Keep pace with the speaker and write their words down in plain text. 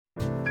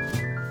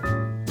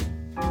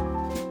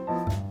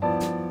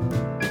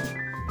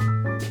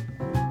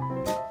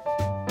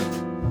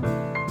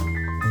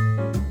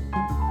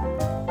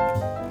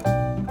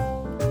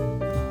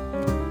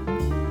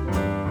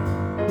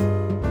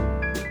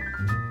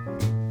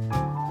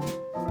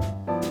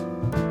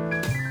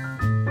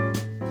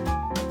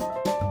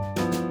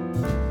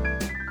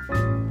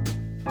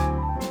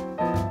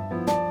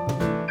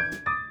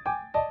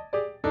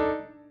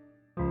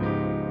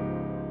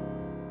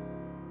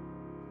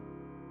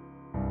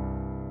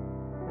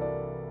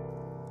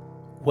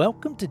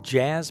Welcome to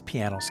Jazz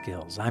Piano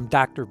Skills. I'm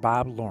Dr.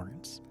 Bob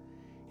Lawrence.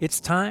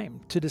 It's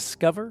time to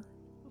discover,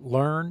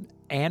 learn,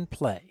 and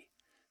play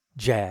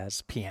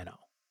jazz piano.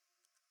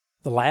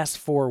 The last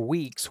 4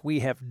 weeks,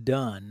 we have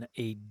done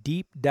a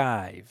deep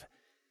dive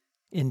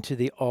into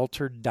the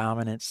altered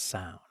dominant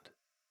sound.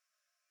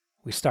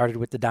 We started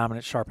with the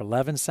dominant sharp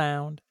 11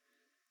 sound,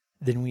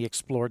 then we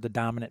explored the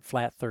dominant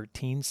flat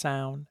 13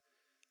 sound,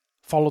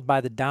 followed by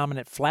the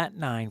dominant flat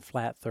 9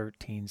 flat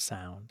 13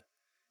 sound,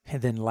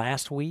 and then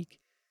last week,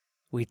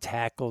 we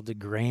tackled the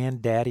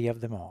granddaddy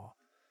of them all,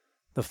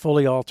 the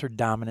fully altered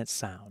dominant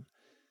sound,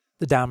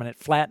 the dominant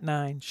flat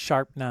 9,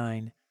 sharp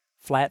 9,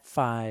 flat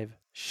 5,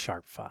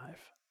 sharp 5.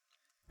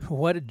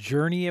 What a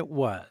journey it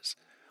was.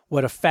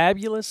 What a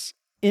fabulous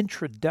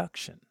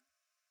introduction.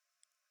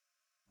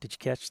 Did you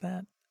catch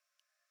that?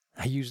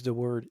 I used the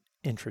word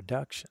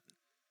introduction,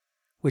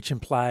 which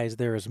implies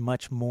there is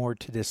much more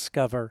to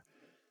discover,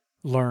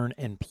 learn,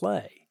 and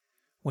play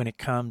when it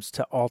comes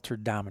to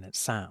altered dominant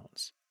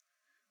sounds,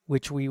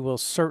 which we will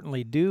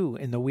certainly do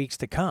in the weeks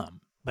to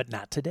come, but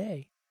not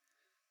today.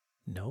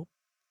 Nope.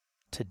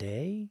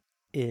 Today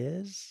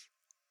is,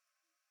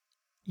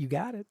 you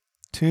got it,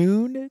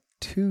 Tune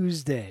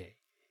Tuesday.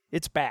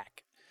 It's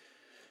back.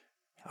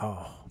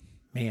 Oh,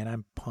 man,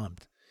 I'm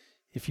pumped.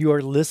 If you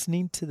are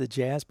listening to the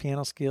Jazz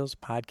Piano Skills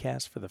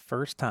podcast for the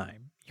first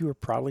time, you are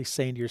probably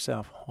saying to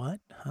yourself, what?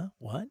 Huh?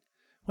 What?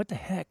 What the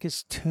heck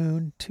is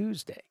Tune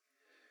Tuesday?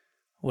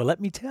 Well,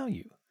 let me tell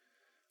you.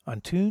 On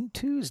Tune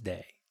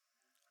Tuesday,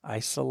 I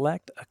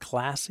select a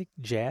classic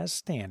jazz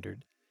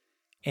standard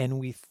and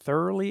we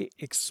thoroughly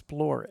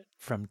explore it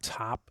from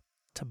top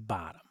to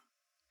bottom.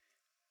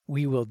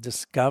 We will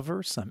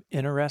discover some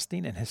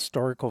interesting and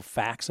historical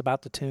facts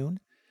about the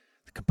tune,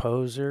 the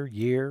composer,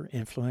 year,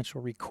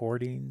 influential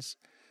recordings,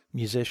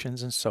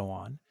 musicians, and so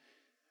on.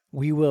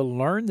 We will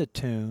learn the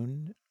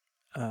tune.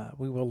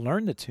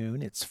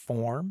 Its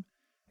form,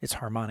 its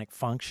harmonic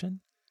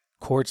function,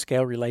 chord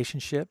scale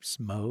relationships,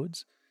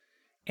 modes,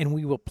 and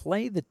we will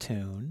play the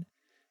tune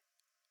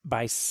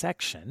by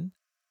section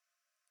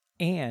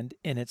and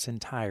in its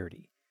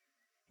entirety,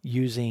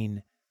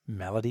 using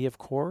melody, of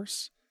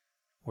course,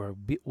 where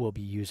we'll be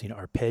using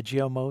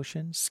arpeggio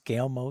motion,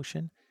 scale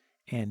motion,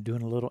 and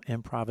doing a little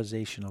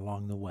improvisation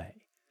along the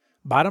way.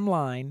 Bottom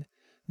line,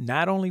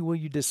 not only will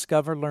you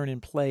discover, learn,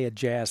 and play a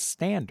jazz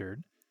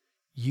standard,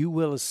 you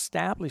will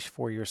establish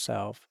for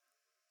yourself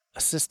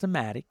a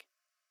systematic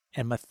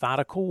and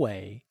methodical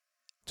way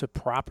to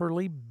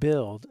properly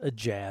build a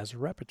jazz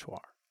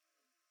repertoire.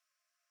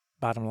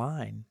 Bottom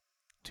line,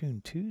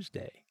 Tune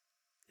Tuesday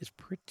is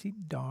pretty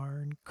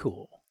darn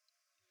cool.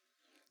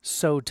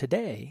 So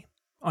today,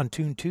 on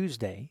Tune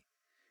Tuesday,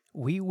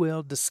 we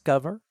will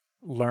discover,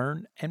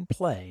 learn, and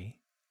play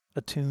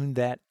a tune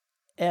that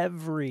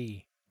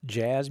every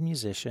jazz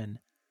musician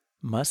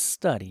must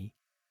study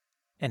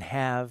and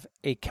have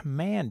a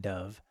command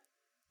of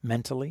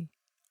mentally,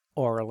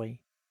 orally,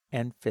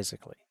 and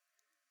physically.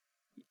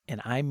 And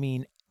I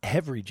mean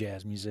every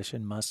jazz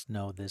musician must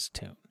know this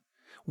tune.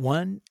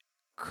 One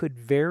could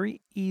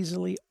very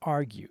easily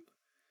argue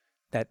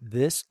that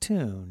this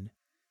tune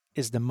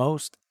is the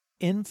most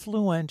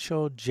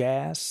influential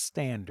jazz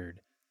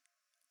standard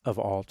of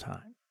all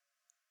time.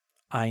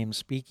 I am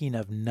speaking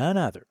of none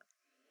other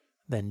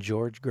than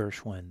George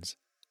Gershwin's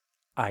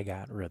I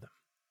Got Rhythm,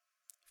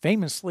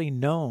 famously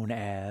known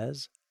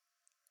as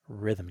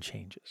Rhythm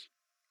Changes.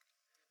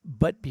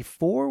 But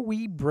before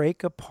we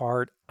break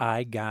apart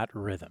I Got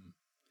Rhythm,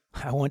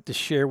 I want to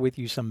share with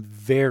you some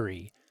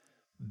very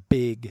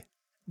big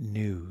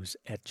news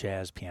at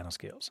Jazz Piano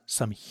Skills.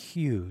 Some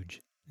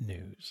huge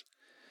news.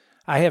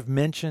 I have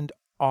mentioned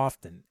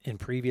often in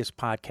previous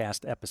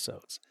podcast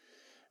episodes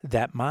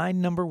that my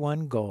number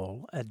one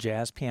goal at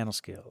Jazz Piano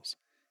Skills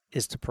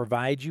is to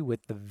provide you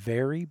with the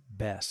very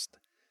best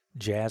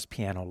jazz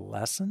piano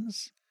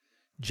lessons,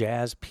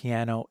 jazz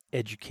piano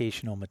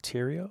educational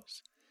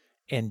materials,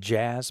 and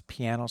jazz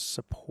piano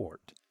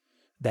support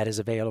that is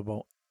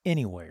available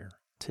anywhere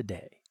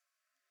today.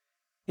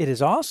 It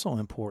is also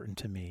important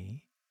to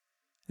me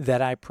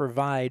that I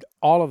provide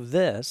all of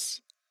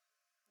this,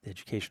 the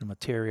educational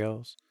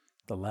materials,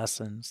 the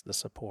lessons, the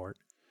support,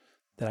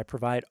 that I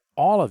provide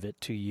all of it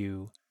to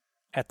you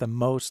at the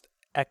most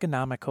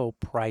economical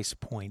price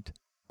point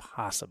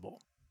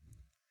possible.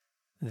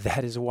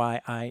 That is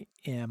why I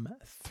am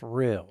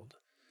thrilled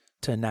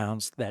to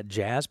announce that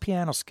Jazz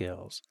Piano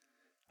Skills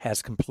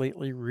has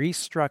completely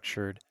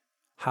restructured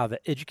how the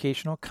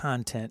educational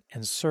content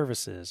and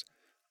services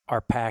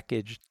are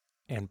packaged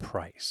and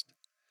priced.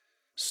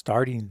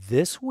 Starting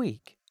this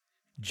week,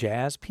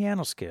 Jazz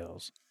Piano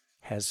Skills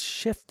has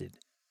shifted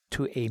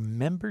to a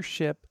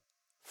membership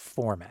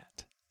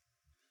format.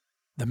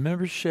 The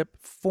membership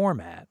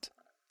format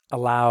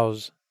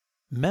allows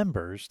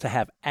members to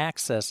have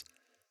access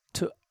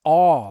to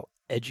all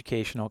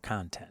educational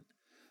content,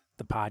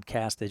 the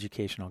podcast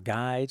educational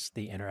guides,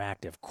 the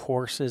interactive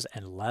courses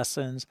and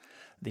lessons,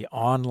 the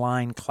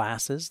online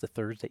classes, the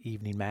Thursday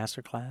evening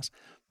masterclass,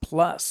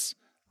 plus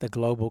the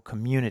global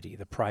community,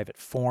 the private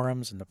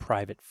forums, and the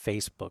private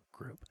Facebook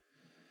group.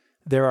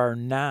 There are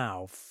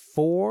now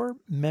 4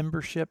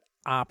 membership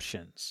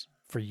options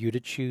for you to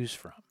choose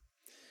from: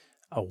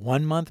 a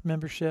 1-month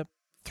membership,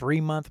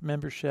 3-month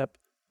membership,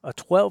 a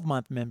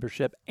 12-month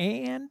membership,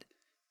 and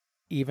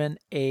even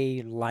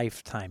a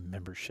lifetime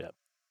membership.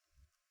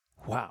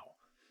 Wow.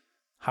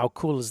 How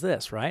cool is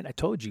this, right? I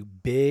told you,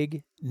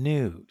 big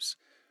news,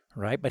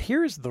 right? But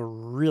here's the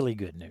really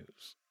good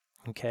news,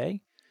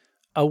 okay?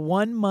 A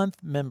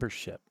 1-month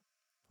membership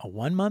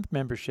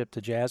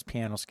to Jazz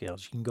Piano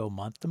Scales, you can go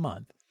month to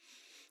month,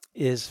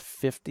 is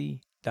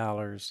 $50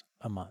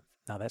 a month.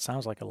 Now, that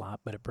sounds like a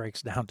lot, but it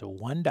breaks down to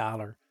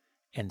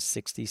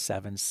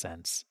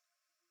 $1.67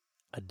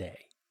 a day.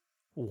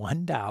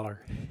 $1.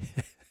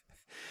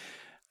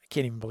 I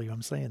can't even believe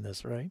I'm saying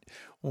this, right?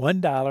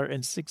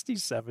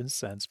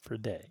 $1.67 per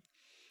day.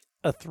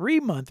 A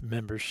 3-month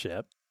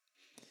membership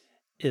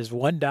is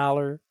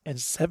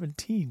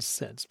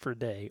 $1.17 per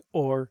day,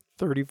 or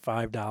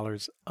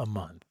 $35 a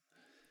month.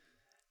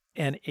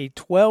 And a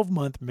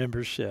 12-month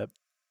membership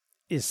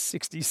is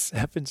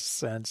 67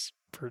 cents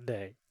per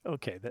day.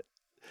 Okay, that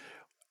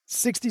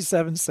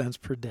 67 cents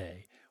per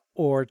day,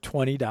 or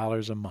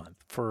 $20 a month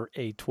for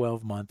a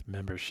 12-month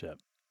membership.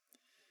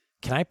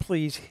 Can I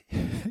please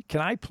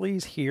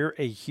hear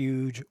a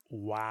huge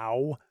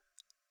wow?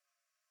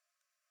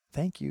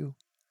 Thank you.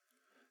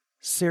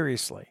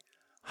 Seriously,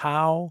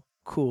 how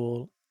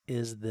cool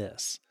is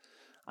this?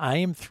 I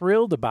am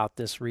thrilled about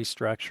this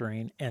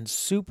restructuring and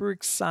super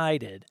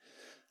excited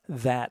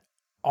that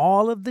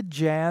all of the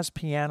Jazz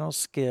Piano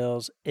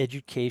Skills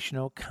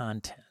educational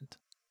content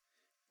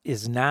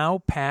is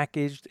now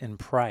packaged and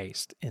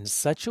priced in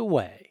such a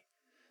way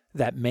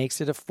that makes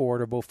it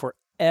affordable for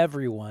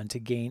everyone to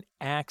gain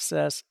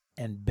access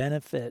and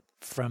benefit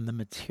from the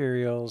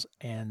materials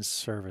and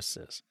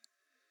services.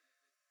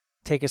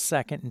 Take a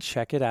second and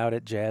check it out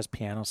at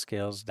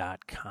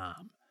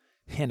jazzpianoscales.com.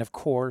 And of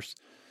course,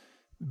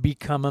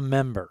 become a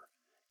member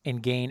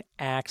and gain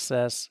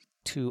access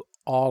to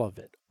all of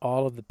it,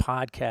 all of the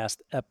podcast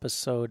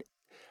episode,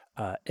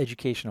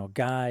 educational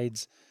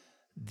guides,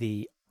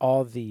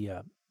 all the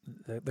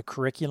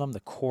curriculum, the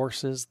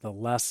courses, the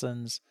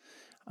lessons,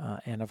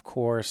 and of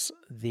course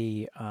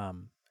the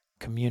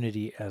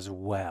community as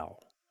well,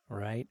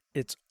 right?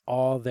 It's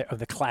all there,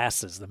 the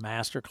classes, the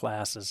master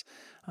classes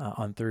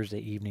on Thursday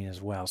evening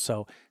as well.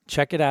 So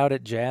check it out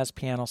at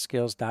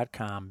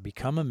jazzpianoskills.com,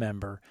 become a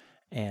member,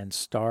 and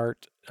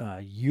start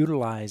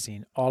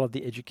utilizing all of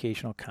the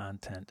educational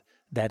content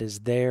that is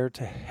there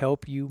to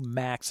help you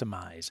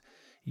maximize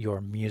your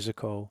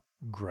musical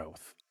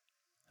growth.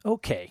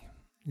 Okay,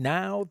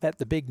 now that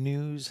the big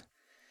news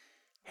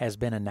has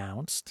been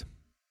announced,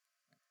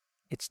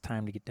 it's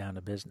time to get down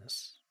to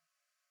business.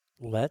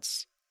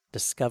 Let's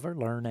discover,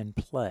 learn, and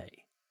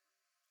play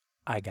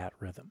I Got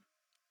Rhythm.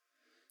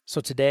 So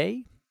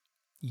today,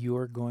 you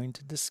are going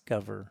to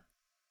discover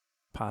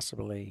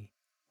possibly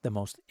the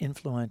most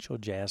influential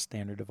jazz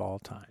standard of all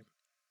time,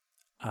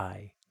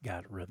 I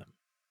Got Rhythm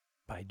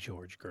by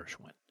George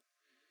Gershwin.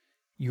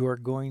 You are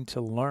going to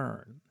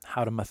learn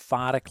how to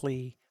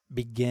methodically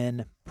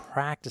begin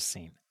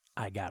practicing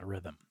I Got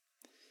Rhythm.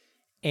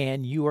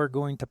 And you are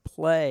going to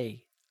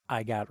play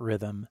I Got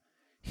Rhythm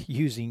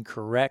using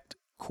correct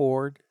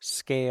chord,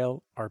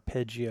 scale,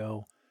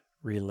 arpeggio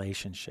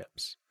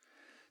relationships.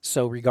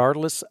 So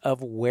regardless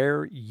of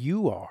where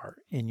you are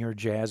in your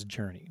jazz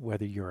journey,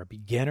 whether you're a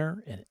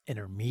beginner, an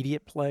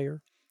intermediate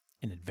player,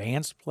 an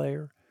advanced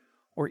player,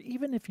 or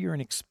even if you're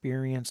an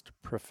experienced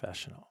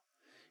professional,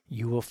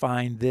 you will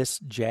find this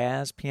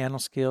Jazz Piano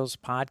Skills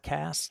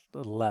podcast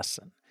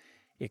lesson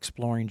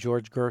exploring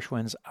George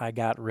Gershwin's I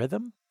Got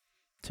Rhythm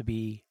to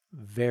be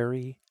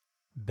very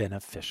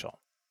beneficial.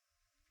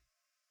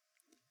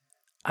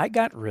 I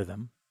Got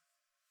Rhythm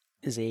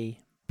is a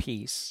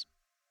piece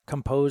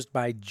composed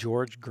by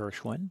George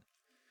Gershwin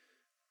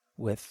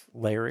with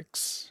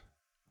lyrics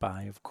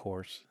by, of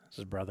course,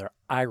 his brother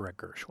Ira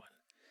Gershwin.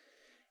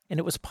 And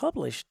it was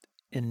published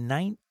in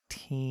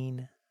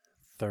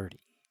 1930.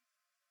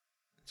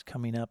 It's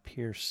coming up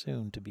here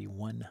soon to be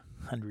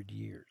 100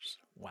 years.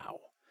 Wow.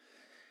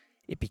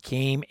 It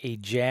became a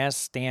jazz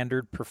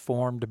standard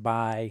performed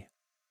by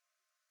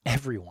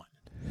everyone.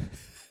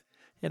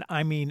 And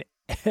I mean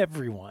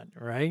everyone,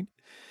 right?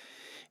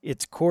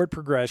 Its chord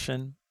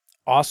progression,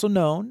 also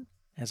known,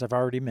 as I've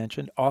already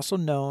mentioned, also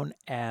known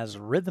as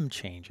rhythm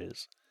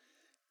changes,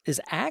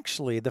 is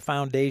actually the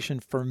foundation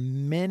for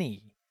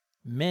many,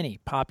 many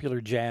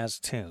popular jazz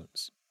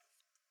tunes.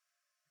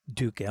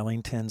 Duke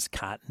Ellington's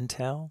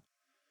Cottontail,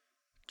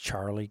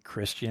 Charlie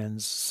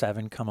Christian's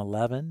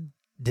 7-Come-11,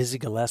 Dizzy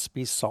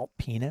Gillespie's Salt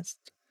Peanuts,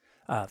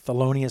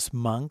 Thelonious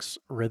Monk's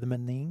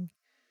Rhythmaning,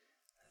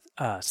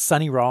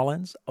 Sonny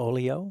Rollins'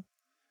 Oleo,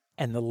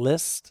 and the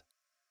list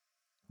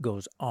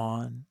goes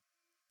on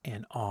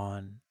and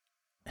on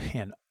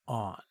and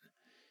on.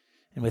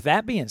 And with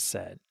that being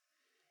said,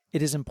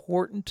 it is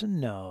important to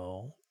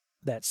know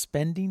that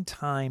spending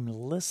time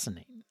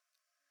listening,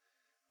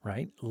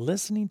 right?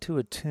 Listening to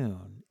a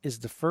tune is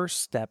the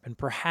first step and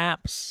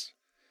perhaps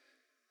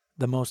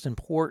the most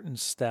important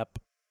step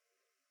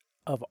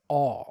of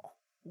all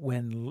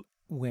when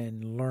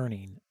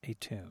learning a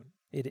tune.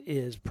 It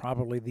is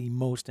probably the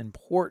most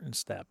important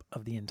step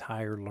of the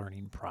entire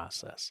learning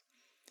process.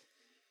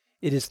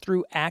 It is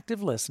through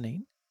active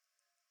listening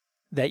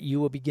that you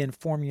will begin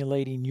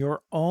formulating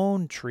your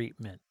own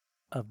treatment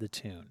of the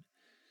tune.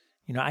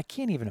 I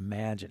can't even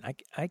imagine.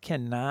 I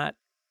cannot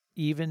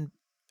even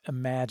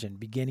imagine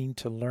beginning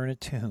to learn a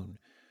tune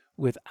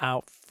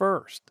without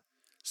first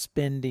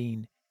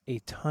spending a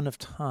ton of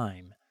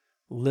time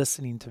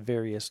listening to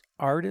various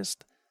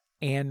artists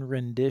and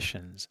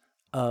renditions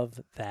of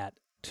that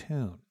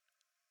tune,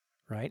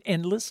 right?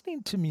 And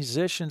listening to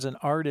musicians and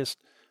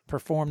artists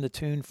perform the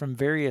tune from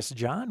various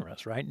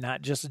genres, right?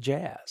 Not just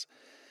jazz.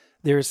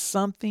 There is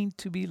something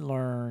to be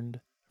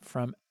learned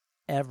from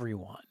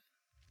everyone.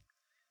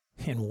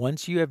 And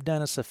once you have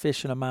done a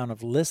sufficient amount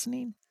of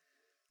listening,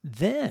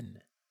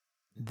 then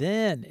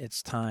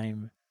it's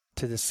time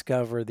to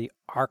discover the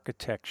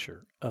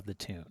architecture of the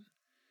tune.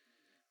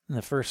 And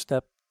the first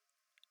step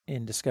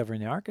in discovering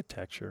the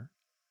architecture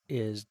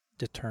is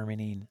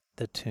determining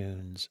the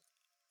tune's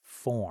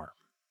form.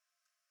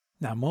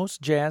 Now,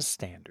 most jazz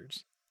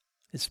standards,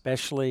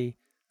 especially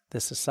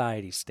the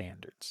society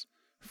standards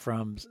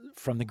from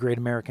the Great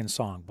American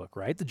Songbook,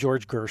 right? The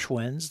George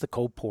Gershwins, the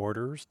Cole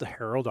Porters, the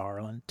Harold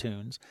Arlen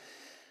tunes,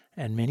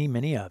 and many,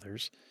 many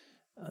others,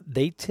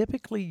 they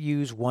typically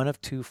use one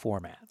of two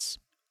formats,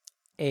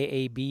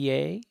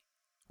 AABA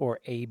or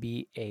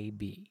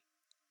ABAB,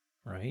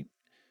 right?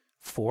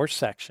 Four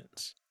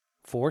sections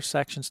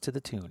to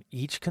the tune,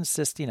 each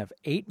consisting of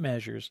 8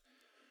 measures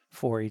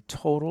for a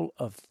total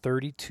of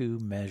 32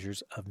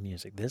 measures of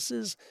music. This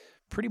is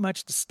pretty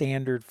much the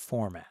standard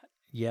format.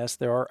 Yes,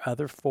 there are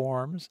other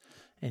forms,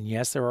 and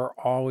yes, there are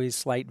always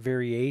slight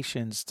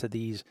variations to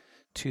these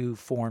two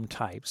form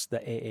types, the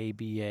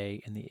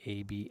AABA and the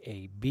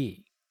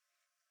ABAB.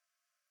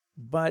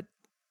 But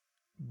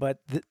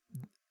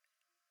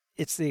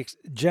it's the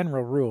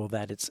general rule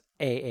that it's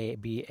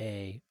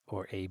AABA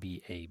or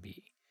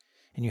ABAB.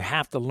 And you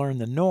have to learn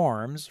the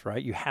norms,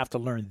 right? You have to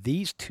learn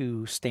these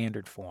two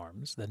standard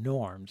forms, the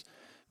norms,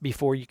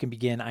 before you can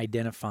begin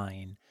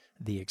identifying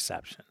the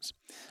exceptions.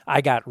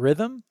 I Got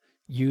Rhythm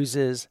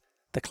uses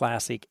the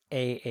classic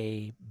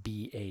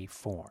AABA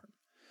form.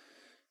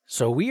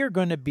 So we are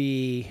going to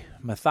be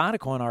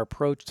methodical in our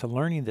approach to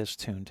learning this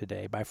tune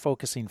today by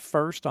focusing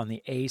first on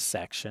the A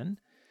section,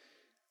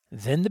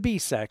 then the B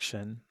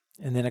section,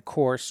 and then, of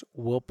course,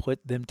 we'll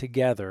put them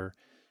together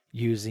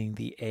using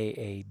the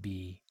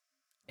AABA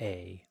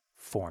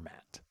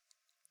format.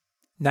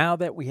 Now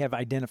that we have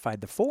identified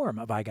the form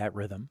of I Got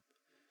Rhythm,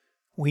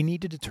 we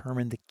need to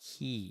determine the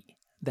key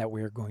that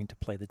we're going to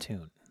play the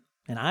tune.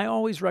 And I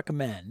always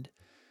recommend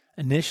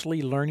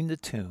initially learning the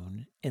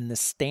tune in the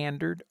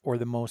standard or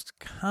the most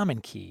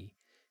common key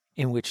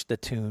in which the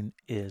tune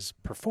is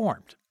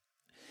performed.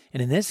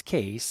 And in this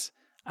case,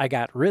 I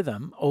Got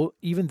Rhythm,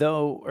 even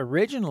though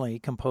originally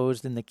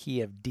composed in the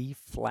key of D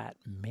flat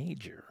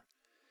major,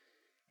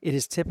 it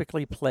is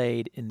typically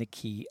played in the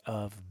key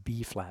of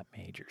B flat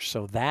major.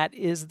 So that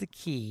is the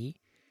key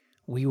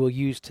we will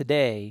use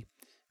today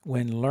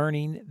when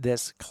learning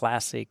this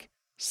classic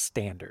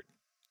standard.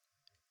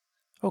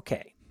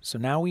 Okay, so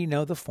now we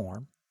know the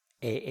form,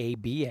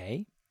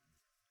 AABA.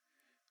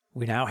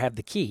 We now have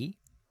the key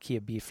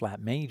of B flat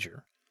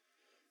major.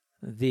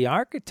 The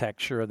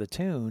architecture of the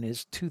tune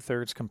is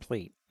 2/3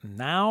 complete.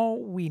 Now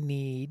we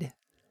need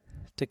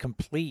to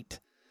complete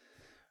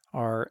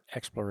our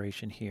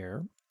exploration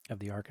here of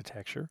the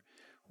architecture.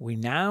 We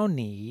now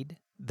need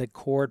the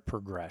chord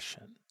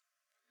progression.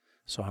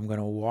 So I'm going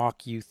to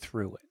walk you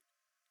through it.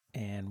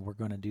 And we're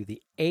going to do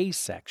the A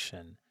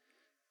section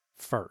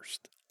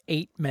first.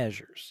 8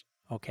 measures,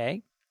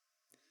 okay?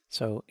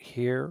 So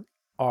here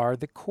are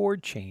the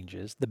chord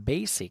changes, the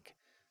basic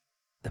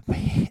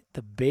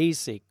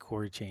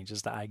chord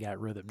changes to I Got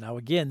Rhythm. Now,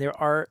 again, there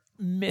are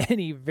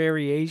many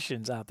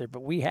variations out there,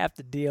 but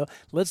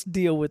let's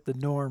deal with the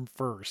norm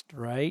first,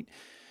 right?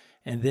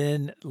 And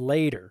then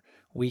later,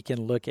 we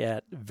can look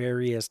at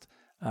various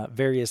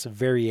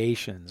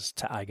variations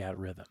to I Got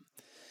Rhythm.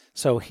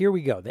 So here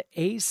we go. The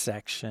A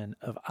section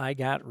of I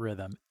Got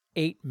Rhythm,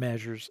 8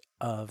 measures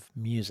of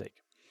music.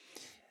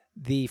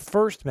 The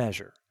first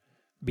measure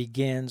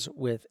begins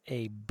with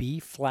a B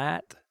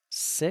flat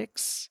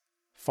 6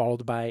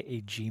 followed by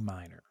a G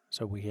minor.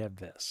 So we have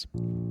this.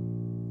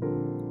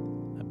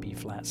 A B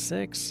flat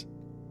 6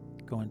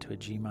 going to a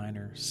G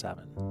minor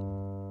 7.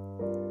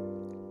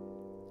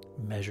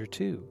 Measure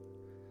 2,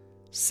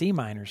 C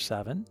minor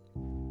 7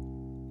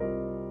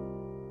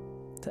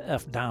 to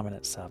F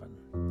dominant 7.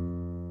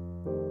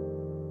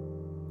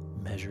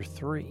 Measure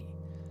 3,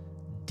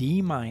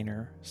 D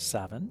minor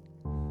 7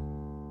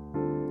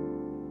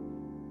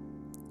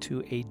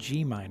 to a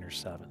G minor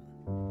 7.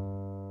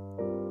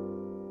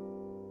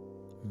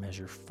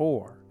 Measure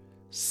 4,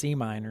 C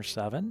minor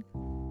 7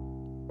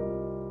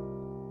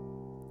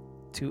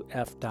 to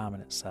F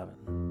dominant 7.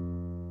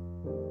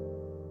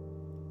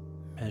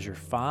 Measure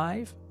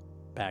 5,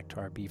 back to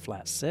our B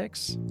flat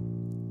 6.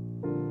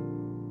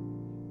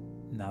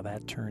 Now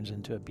that turns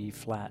into a B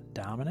flat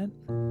dominant.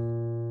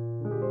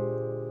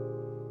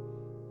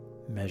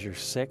 Measure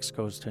 6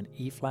 goes to an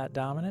E flat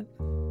dominant.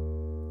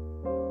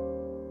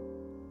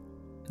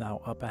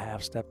 Now up a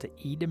half step to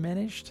E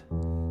diminished.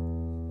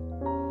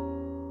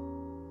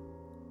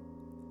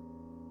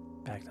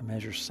 Back to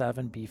measure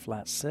 7, B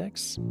flat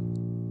 6.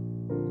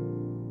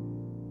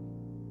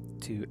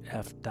 To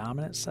F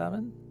dominant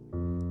 7.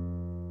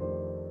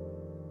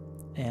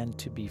 And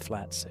to B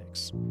flat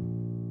 6.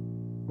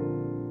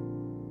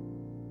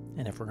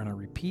 And if we're going to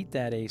repeat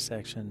that A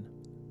section,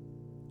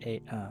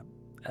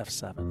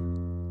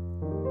 F7.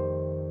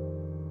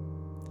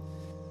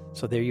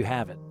 So there you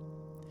have it.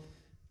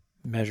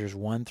 Measures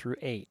 1 through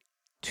 8.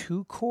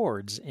 2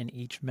 chords in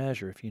each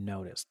measure, if you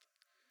noticed.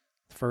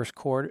 The first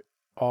chord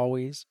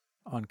always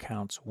on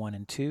counts 1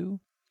 and 2,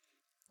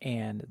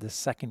 and the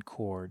second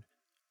chord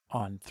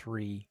on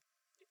 3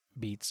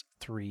 beats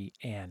 3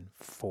 and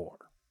 4.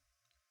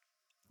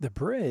 The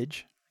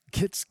bridge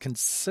gets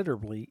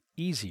considerably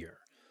easier.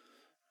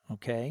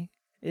 Okay?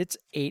 It's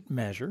 8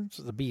 measures,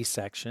 the B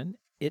section.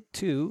 It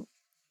too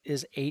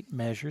is 8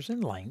 measures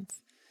in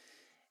length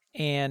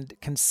and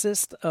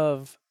consists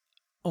of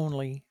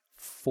only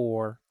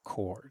 4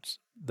 chords.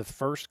 The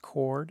first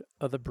chord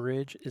of the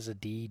bridge is a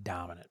D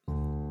dominant.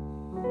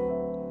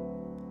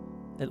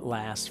 It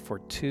lasts for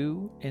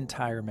 2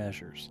 entire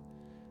measures,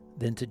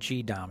 then to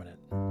G dominant.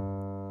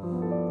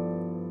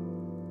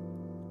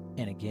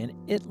 And again,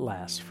 it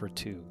lasts for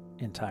 2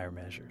 entire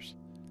measures.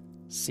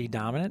 C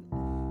dominant,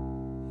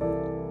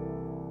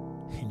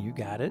 and you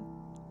got it,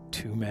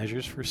 2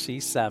 measures for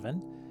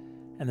C7,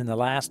 and then the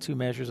last 2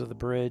 measures of the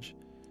bridge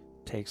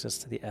takes us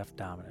to the F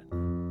dominant.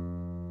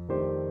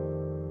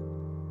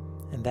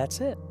 And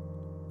that's it.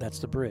 That's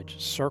the bridge.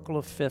 Circle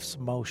of fifths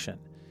motion.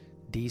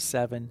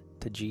 D7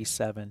 to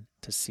G7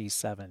 to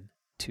C7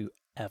 to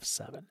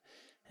F7.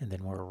 And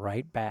then we're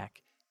right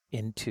back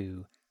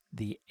into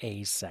the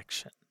A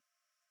section.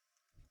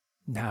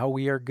 Now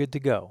we are good to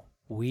go.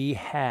 We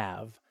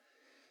have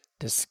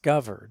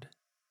discovered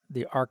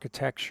the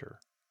architecture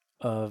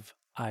of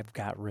I've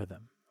Got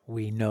Rhythm.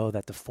 We know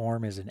that the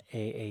form is an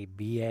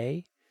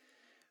AABA.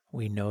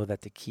 We know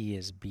that the key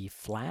is B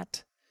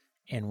flat.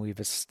 And we've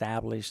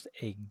established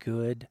a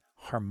good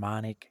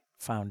harmonic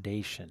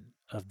foundation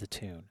of the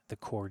tune, the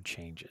chord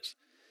changes.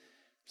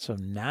 So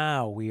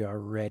now we are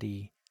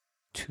ready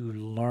to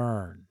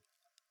learn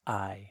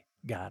I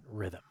Got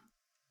Rhythm.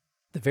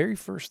 The very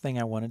first thing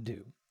I want to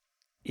do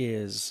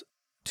is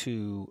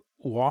to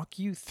walk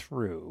you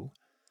through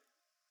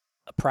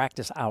a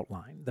practice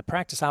outline, the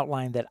practice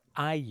outline that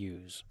I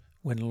use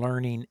when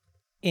learning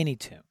any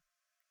tune.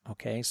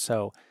 Okay,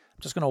 so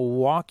I'm just going to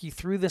walk you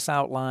through this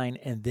outline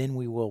and then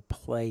we will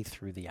play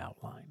through the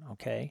outline.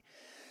 Okay,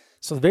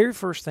 so the very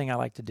first thing I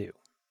like to do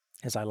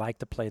is I like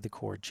to play the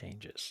chord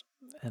changes,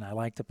 and I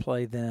like to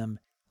play them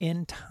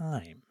in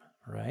time,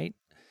 right?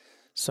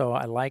 So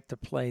I like to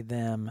play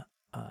them,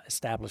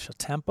 establish a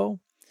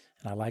tempo,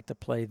 and I like to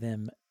play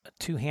them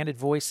two-handed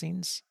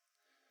voicings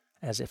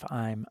as if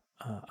I'm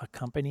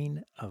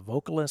accompanying a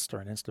vocalist or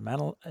an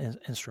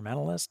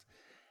instrumentalist.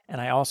 And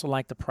I also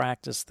like to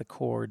practice the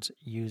chords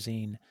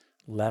using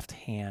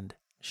left-hand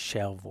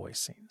shell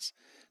voicings.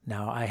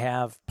 Now, I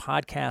have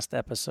podcast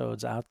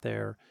episodes out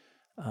there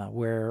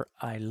where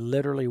I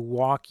literally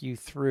walk you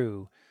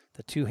through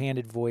the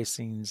two-handed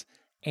voicings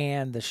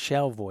and the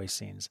shell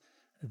voicings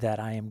that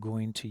I am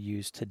going to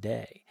use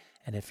today.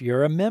 And if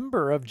you're a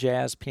member of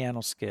Jazz Piano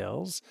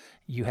Skills,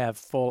 you have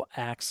full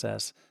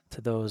access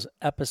to those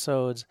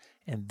episodes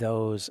and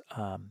those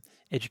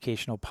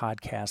educational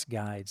podcast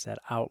guides that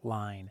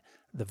outline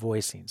the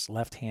voicings,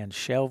 left-hand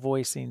shell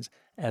voicings,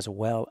 as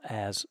well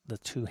as the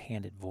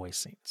two-handed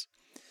voicings.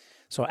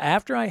 So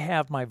after I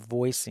have my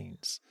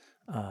voicings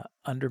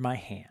under my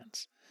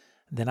hands,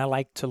 then I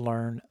like to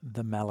learn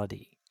the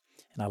melody.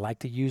 And I like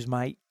to use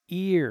my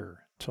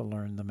ear to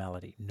learn the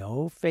melody.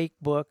 No fake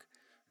book,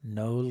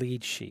 no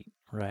lead sheet,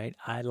 right?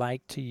 I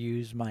like to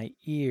use my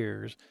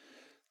ears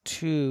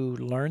to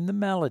learn the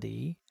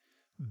melody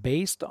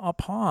based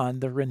upon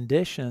the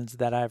renditions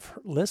that I've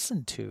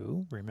listened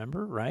to.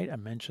 Remember, right? I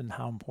mentioned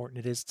how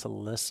important it is to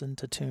listen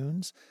to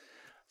tunes.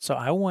 So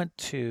I want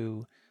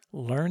to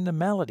learn the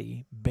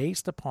melody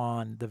based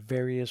upon the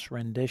various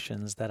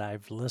renditions that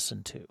I've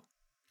listened to.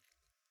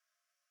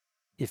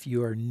 If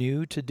you are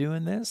new to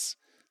doing this,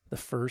 the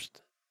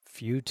first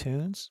few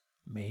tunes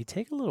may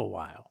take a little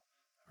while,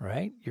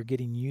 right? You're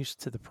getting used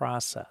to the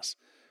process.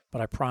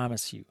 But I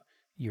promise you,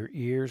 your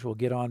ears will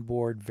get on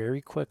board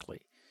very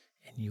quickly,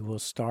 and you will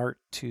start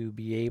to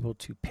be able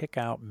to pick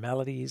out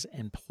melodies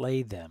and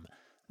play them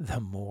the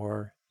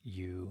more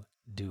you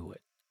do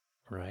it,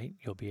 right?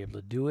 You'll be able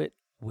to do it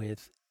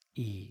with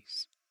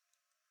ease.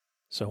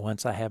 So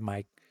once I have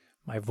my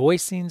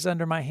voicings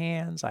under my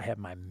hands, I have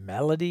my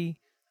melody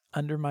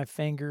under my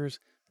fingers,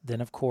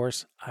 then of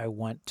course I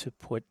want to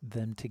put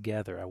them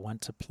together. I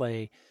want to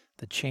play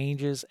the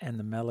changes and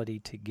the melody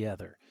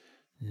together.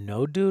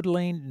 No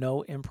doodling,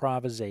 no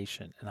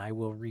improvisation, and I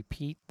will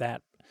repeat the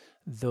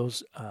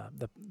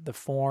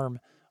form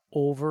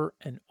over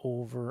and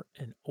over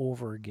and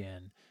over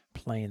again,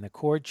 playing the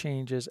chord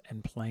changes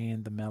and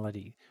playing the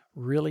melody,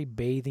 really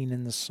bathing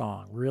in the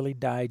song, really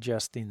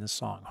digesting the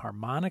song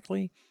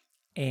harmonically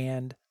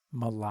and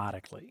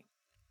melodically.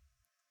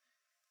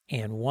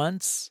 And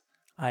once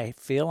I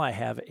feel I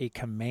have a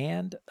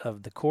command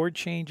of the chord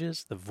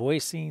changes, the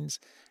voicings,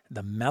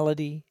 the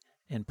melody,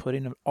 and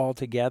putting them all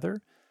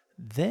together,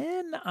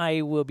 then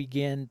I will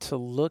begin to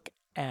look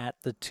at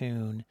the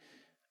tune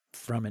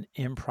from an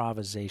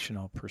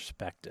improvisational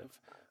perspective.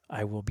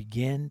 I will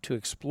begin to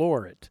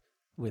explore it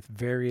with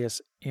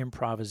various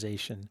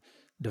improvisation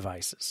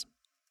devices.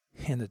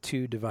 And the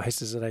two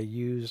devices that I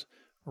use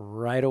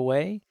right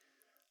away,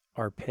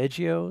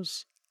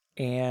 arpeggios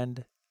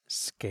and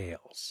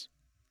scales.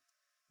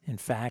 In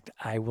fact,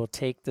 I will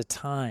take the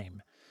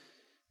time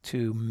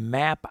to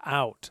map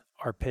out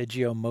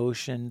arpeggio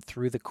motion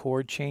through the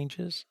chord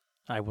changes.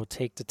 I will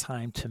take the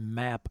time to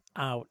map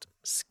out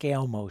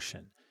scale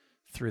motion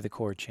through the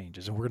chord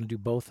changes. And we're going to do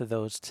both of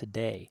those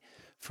today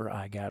for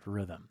I Got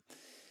Rhythm.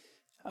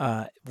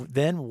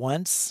 Then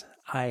once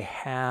I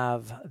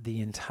have the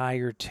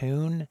entire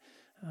tune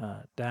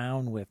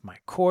down with my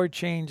chord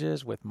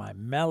changes, with my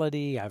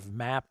melody, I've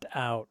mapped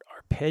out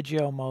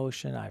arpeggio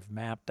motion, I've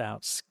mapped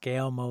out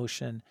scale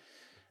motion,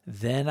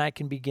 then I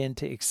can begin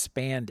to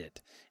expand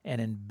it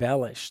and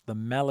embellish the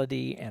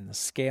melody and the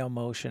scale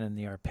motion and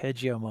the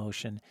arpeggio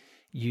motion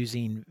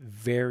using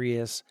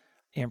various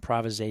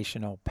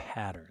improvisational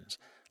patterns,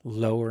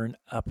 lower and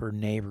upper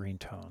neighboring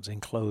tones,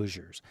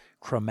 enclosures,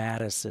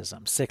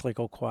 chromaticism,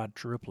 cyclical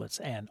quadruplets,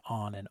 and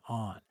on and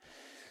on.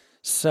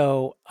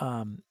 So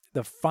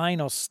the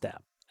final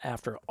step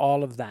after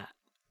all of that,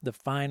 the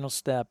final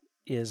step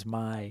is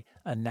my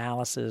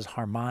analysis,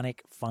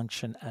 harmonic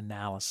function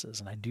analysis.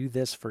 And I do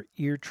this for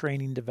ear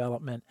training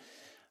development.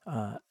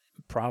 That's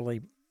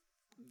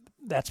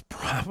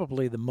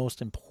probably the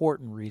most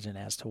important reason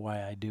as to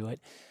why I do it.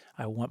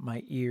 I want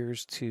my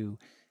ears to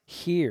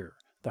hear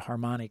the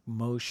harmonic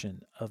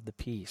motion of the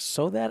piece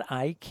so that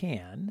I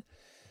can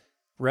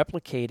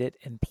replicate it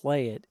and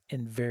play it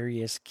in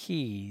various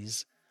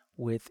keys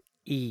with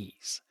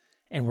ease.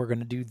 And we're going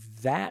to do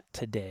that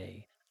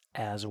today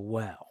as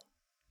well.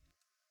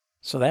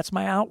 So that's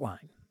my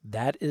outline.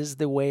 That is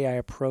the way I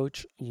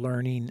approach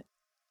learning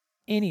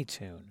any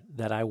tune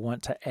that I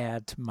want to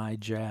add to my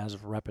jazz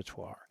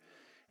repertoire.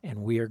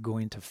 And we are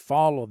going to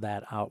follow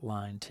that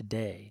outline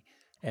today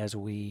as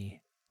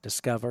we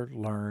discover,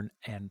 learn,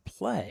 and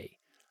play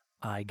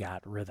I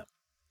Got Rhythm.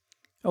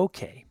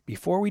 Okay,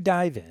 before we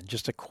dive in,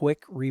 just a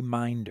quick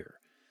reminder.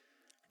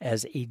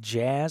 As a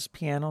Jazz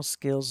Piano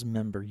Skills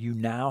member, you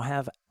now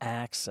have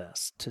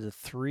access to the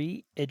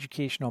 3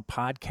 educational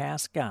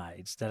podcast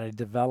guides that I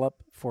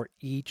develop for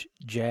each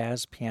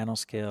Jazz Piano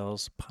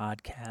Skills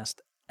podcast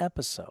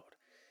episode.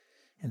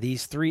 And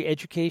these 3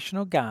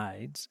 educational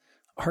guides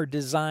are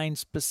designed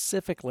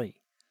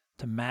specifically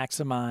to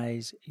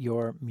maximize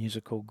your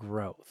musical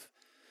growth.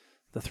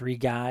 The 3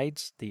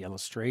 guides, the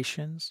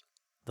illustrations,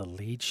 the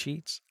lead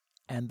sheets,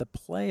 and the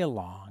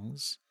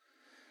play-alongs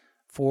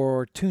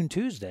for Tune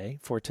Tuesday,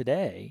 for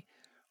today,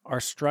 are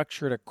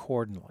structured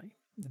accordingly.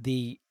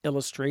 The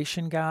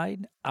illustration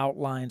guide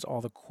outlines all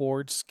the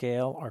chord,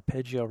 scale,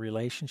 arpeggio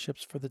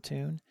relationships for the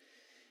tune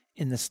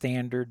in the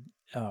standard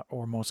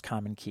or most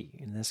common key,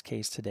 in this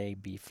case today,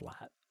 B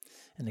flat.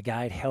 And the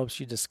guide helps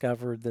you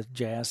discover the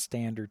jazz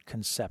standard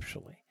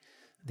conceptually.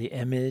 The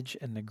image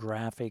and the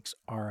graphics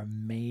are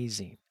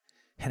amazing.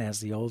 And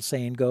as the old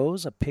saying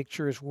goes, a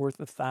picture is worth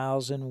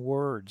 1,000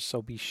 words.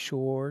 So be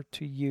sure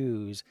to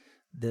use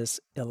this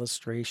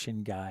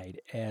illustration guide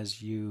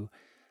as you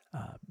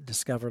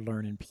discover,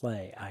 learn, and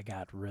play I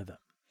Got Rhythm.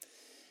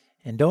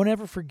 And don't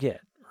ever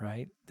forget,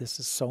 right? This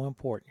is so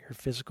important. Your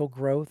physical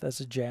growth as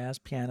a jazz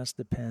pianist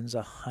depends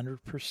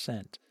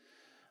 100%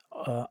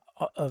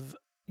 of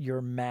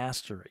your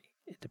mastery.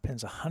 It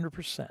depends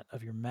 100%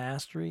 of your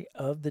mastery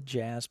of the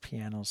jazz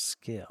piano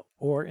skill,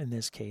 or in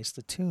this case,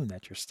 the tune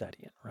that you're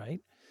studying,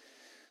 right?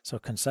 So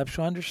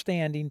conceptual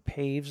understanding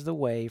paves the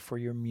way for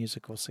your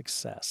musical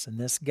success, and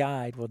this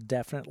guide will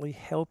definitely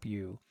help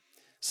you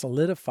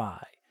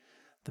solidify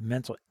the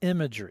mental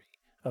imagery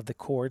of the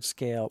chord,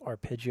 scale,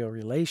 arpeggio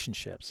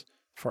relationships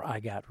for I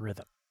Got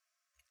Rhythm.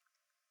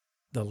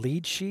 The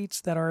lead sheets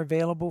that are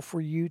available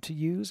for you to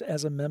use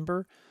as a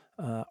member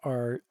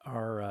are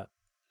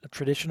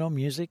traditional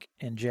music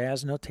and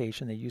jazz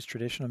notation. They use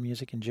traditional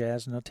music and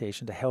jazz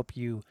notation to help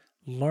you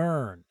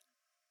learn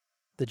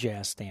the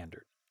jazz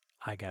standard,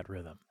 I Got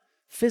Rhythm,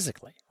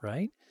 physically,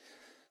 right?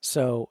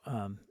 So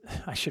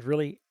I should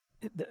really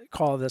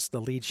call this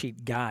the lead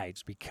sheet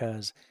guides,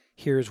 because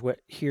here's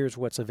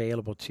what's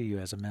available to you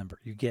as a member.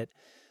 You get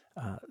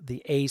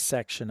the A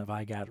section of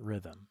I Got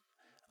Rhythm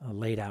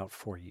laid out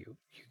for you.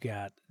 You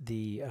got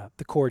the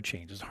chord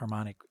changes,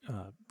 harmonic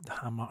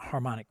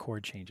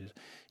chord changes.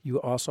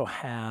 You also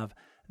have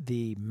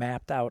the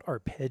mapped out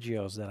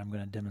arpeggios that I'm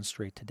going to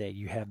demonstrate today.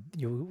 You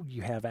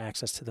have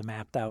access to the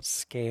mapped out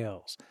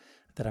scales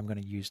that I'm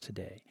going to use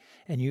today.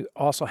 And you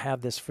also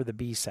have this for the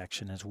B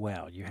section as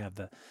well. You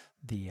have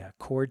the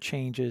chord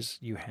changes,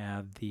 you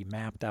have the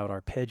mapped out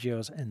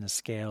arpeggios and the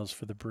scales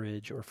for the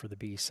bridge or for the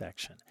B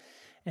section.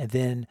 And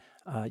then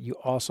you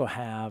also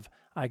have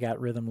I Got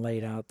Rhythm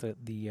laid out,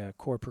 the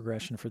chord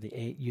progression for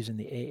the using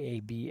the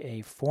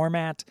AABA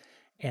format,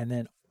 and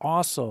then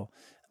also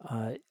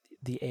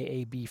the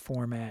AAB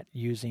format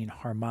using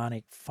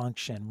harmonic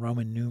function,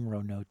 Roman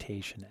numeral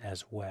notation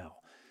as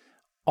well.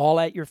 All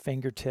at your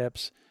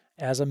fingertips.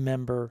 As a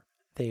member,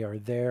 they are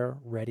there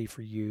ready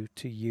for you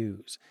to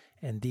use.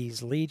 And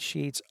these lead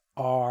sheets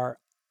are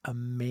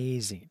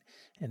amazing.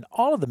 And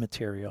all of the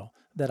material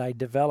that I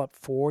developed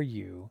for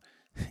you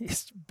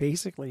is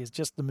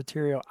just the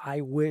material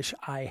I wish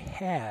I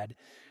had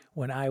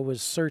when I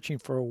was searching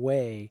for a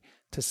way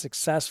to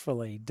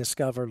successfully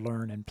discover,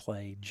 learn, and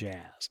play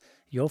jazz.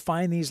 You'll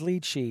find these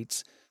lead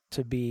sheets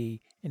to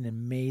be an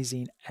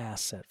amazing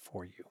asset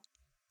for you.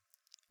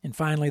 And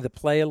finally, the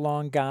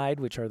play-along guide,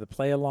 which are the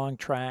play-along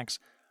tracks,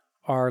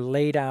 are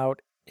laid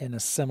out in a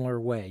similar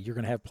way. You're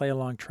going to have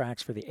play-along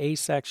tracks for the A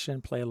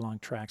section, play-along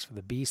tracks for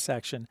the B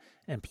section,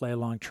 and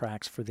play-along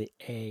tracks for the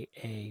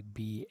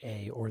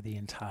AABA, or the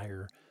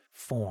entire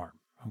form,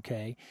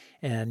 okay?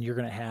 And you're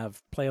going to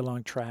have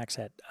play-along tracks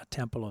at a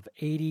tempo of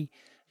 80.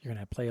 You're going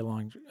to have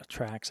play-along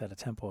tracks at a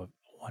tempo of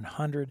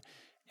 100,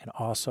 and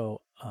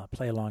also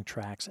play-along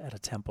tracks at a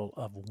tempo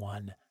of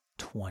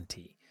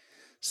 120.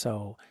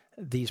 So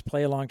these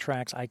play-along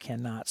tracks, I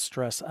cannot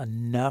stress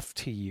enough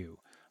to you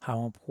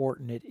how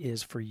important it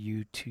is for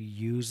you to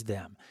use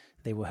them.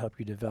 They will help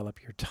you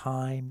develop your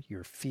time,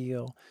 your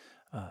feel,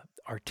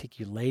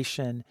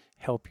 articulation,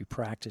 help you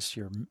practice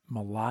your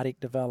melodic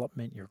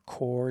development, your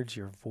chords,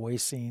 your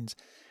voicings,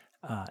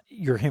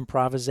 your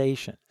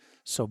improvisation.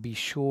 So be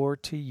sure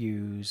to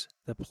use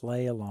the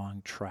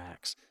play-along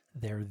tracks.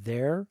 They're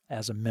there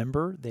as a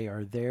member. They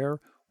are there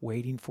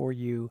waiting for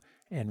you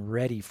and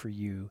ready for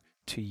you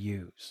to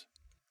use.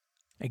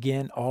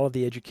 Again, all of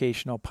the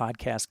educational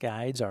podcast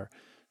guides are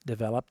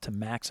developed to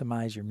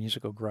maximize your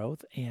musical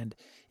growth. And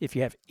if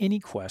you have any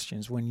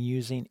questions when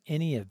using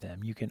any of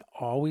them, you can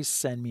always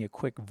send me a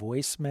quick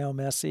voicemail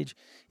message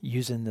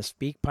using the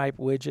SpeakPipe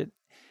widget,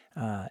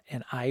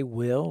 and I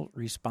will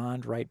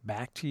respond right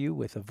back to you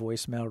with a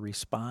voicemail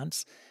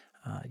response.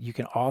 You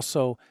can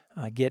also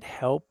get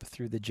help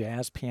through the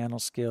Jazz Piano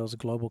Skills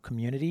Global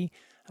Community,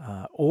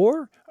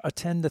 or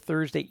attend the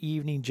Thursday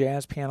evening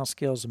Jazz Piano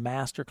Skills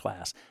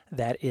Masterclass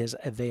that is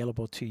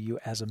available to you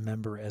as a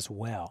member as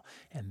well.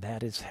 And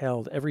that is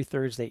held every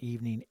Thursday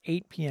evening,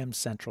 8 p.m.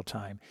 Central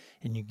Time,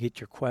 and you get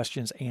your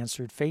questions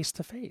answered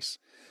face-to-face.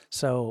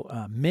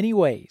 So many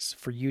ways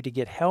for you to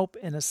get help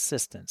and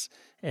assistance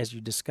as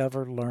you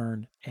discover,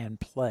 learn, and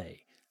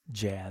play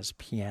jazz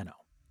piano.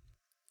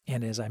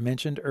 And as I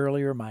mentioned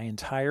earlier, my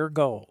entire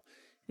goal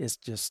is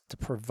just to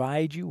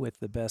provide you with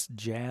the best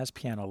jazz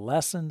piano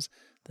lessons,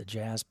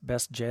 the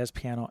best jazz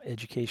piano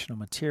educational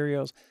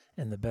materials,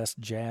 and the best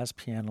jazz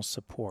piano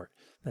support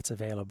that's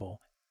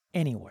available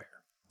anywhere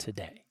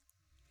today.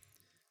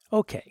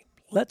 Okay,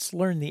 let's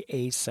learn the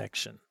A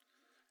section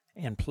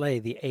and play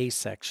the A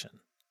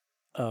section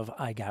of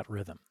I Got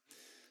Rhythm.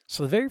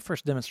 So the very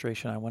first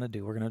demonstration I want to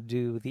do, we're going to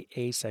do the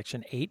A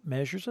section, 8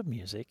 measures of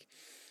music.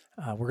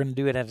 We're going to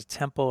do it at a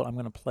tempo. I'm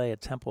going to play a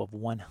tempo of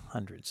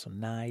 100, so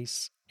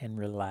nice and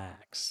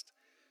relaxed.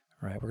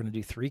 All right, we're going to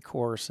do 3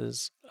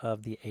 choruses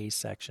of the A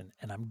section,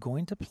 and I'm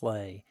going to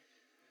play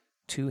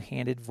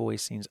two-handed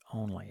voicings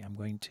only. I'm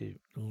going to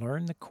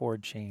learn the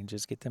chord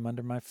changes, get them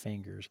under my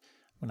fingers.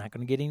 I'm not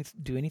going to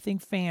do anything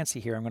fancy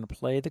here. I'm going to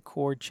play the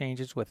chord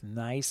changes with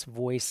nice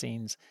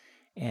voicings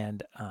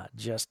and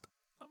just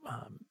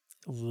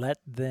let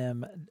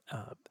them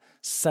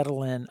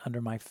settle in under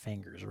my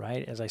fingers,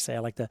 right? As I say, I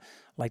like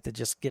to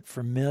just get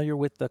familiar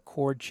with the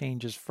chord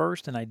changes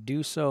first, and I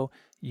do so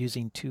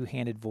using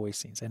two-handed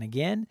voicings. And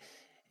again,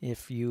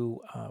 if you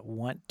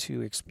want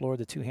to explore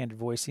the two-handed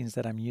voicings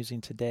that I'm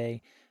using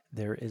today,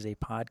 there is a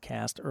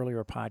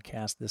earlier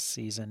podcast this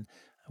season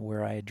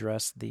where I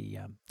address the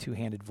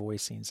two-handed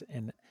voicings.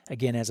 And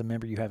again, as a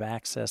member, you have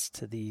access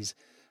to these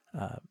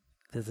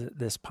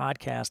this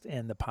podcast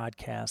and the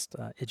podcast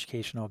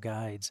educational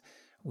guides,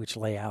 which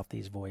lay out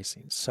these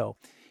voicings. So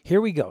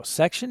here we go.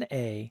 Section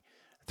A,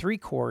 3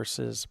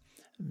 choruses,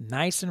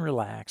 nice and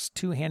relaxed,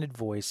 two-handed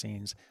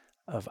voicings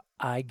of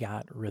I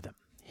Got Rhythm.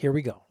 Here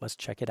we go. Let's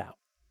check it out.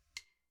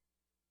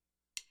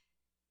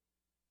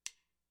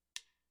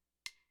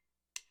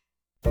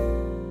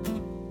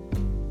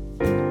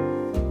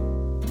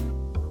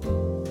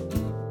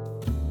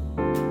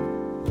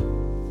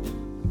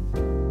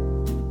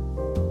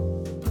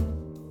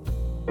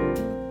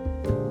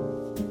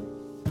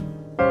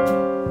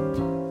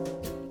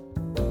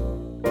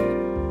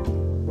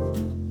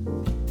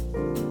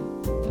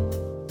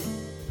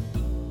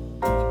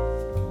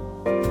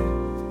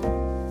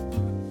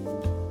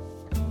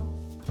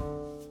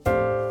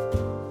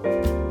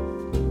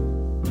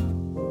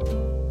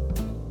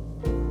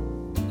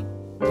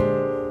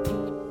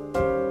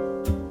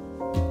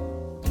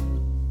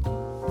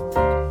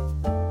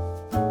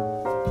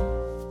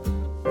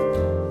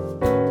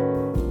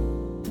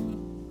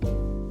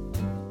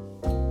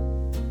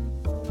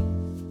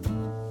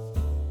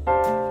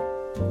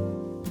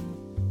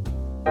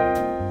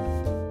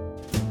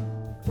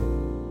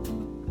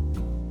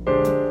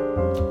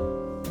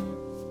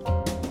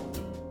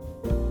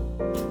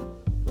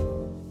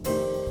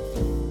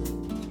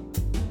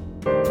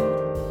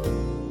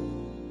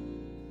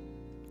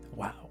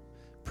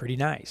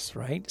 Pretty nice,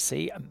 right?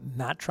 See, I'm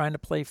not trying to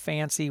play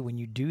fancy. When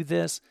you do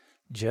this,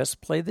 just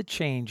play the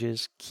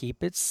changes,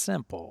 keep it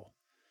simple,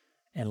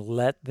 and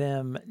let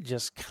them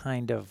just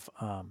kind of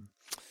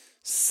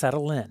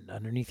settle in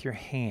underneath your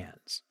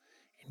hands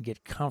and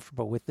get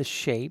comfortable with the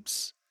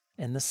shapes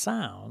and the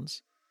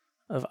sounds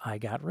of I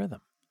Got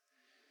Rhythm.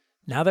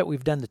 Now that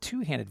we've done the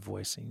two-handed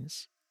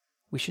voicings,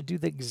 we should do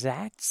the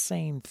exact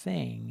same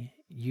thing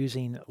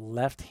using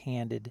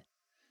left-hand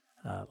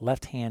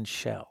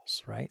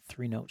shells, right?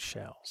 3-note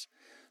shells.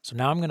 So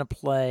now I'm going to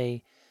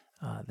play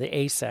the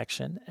A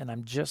section, and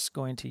I'm just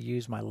going to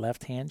use my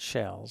left-hand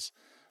shell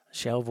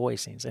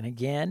voicings. And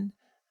again,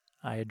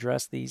 I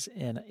addressed these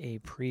in a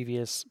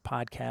previous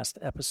podcast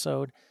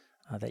episode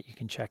that you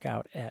can check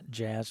out at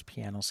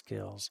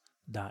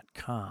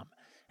jazzpianoskills.com.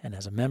 And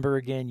as a member,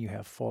 again, you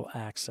have full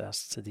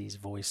access to these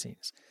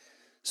voicings.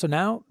 So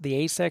now the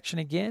A section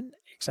again,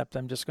 except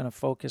I'm just going to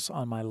focus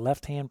on my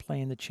left hand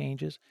playing the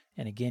changes,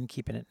 and again,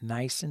 keeping it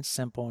nice and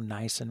simple,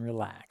 nice and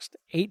relaxed.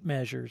 8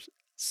 measures,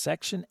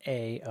 section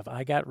A of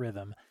I Got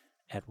Rhythm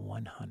at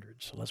 100.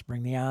 So let's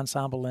bring the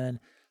ensemble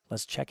in,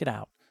 let's check it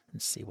out and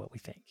see what we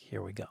think.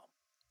 Here we go.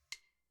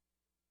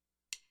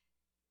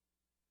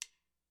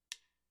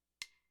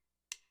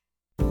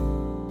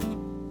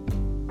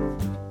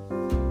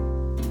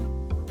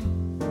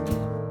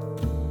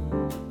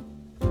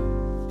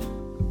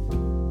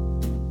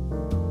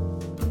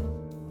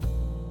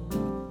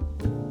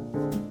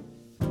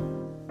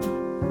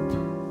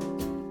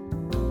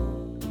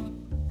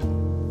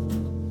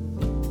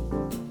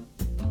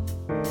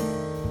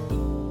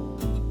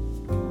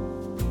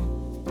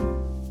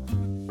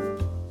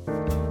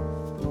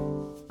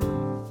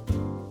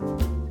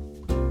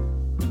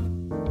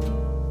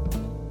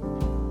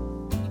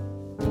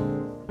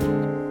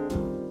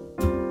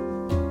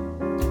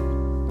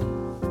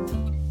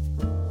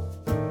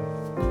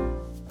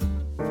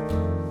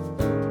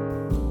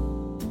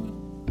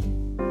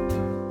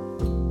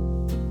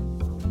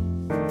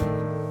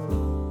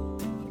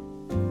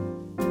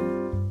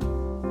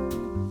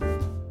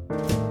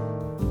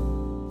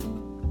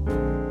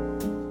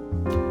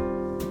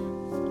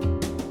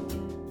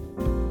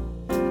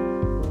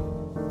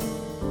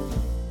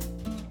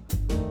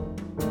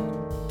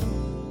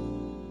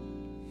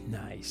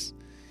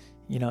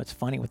 You know, it's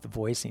funny with the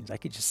voicings. I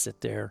could just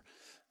sit there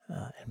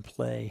and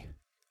play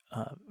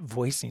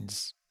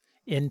voicings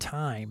in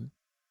time,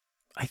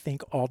 I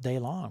think, all day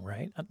long,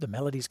 right? The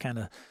melody's kind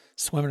of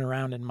swimming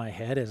around in my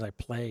head as I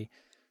play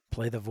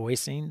the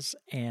voicings,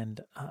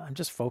 and I'm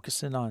just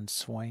focusing on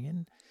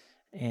swinging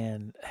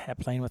and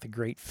playing with a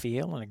great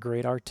feel and a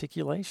great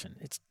articulation.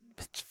 It's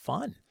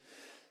fun.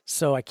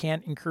 So I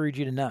can't encourage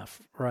you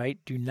enough, right?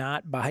 Do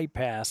not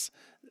bypass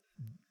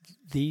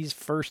these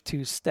first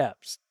 2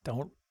 steps.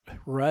 Don't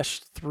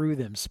rush through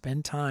them.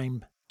 Spend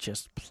time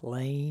just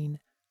playing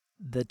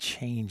the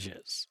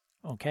changes.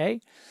 Okay?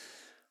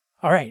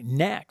 All right,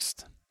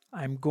 next,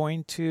 I'm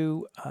going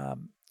to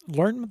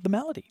learn the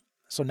melody.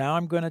 So now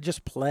I'm going to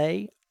just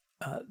play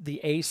the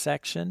A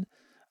section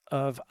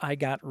of I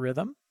Got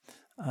Rhythm,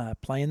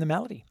 playing the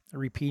melody,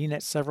 repeating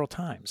it several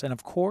times. And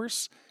of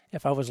course,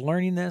 if I was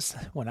learning this,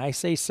 when I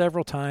say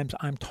several times,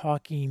 I'm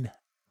talking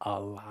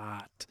a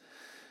lot.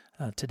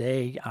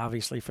 Today,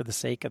 obviously, for the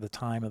sake of the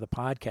time of the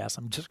podcast,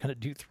 I'm just going to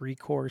do 3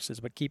 courses,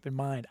 but keep in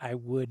mind, I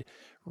would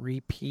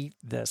repeat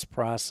this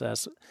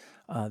process,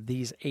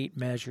 these 8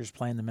 measures,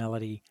 playing the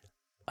melody,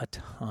 a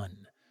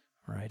ton,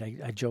 right?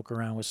 I joke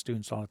around with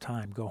students all the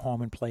time, go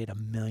home and play it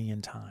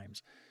 1,000,000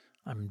 times.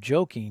 I'm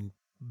joking,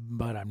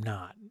 but I'm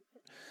not.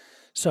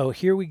 So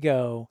here we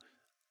go,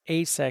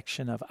 A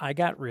section of I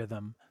Got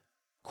Rhythm,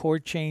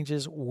 chord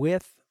changes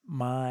with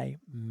my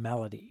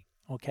melody,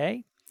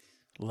 okay?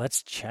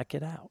 Let's check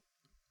it out.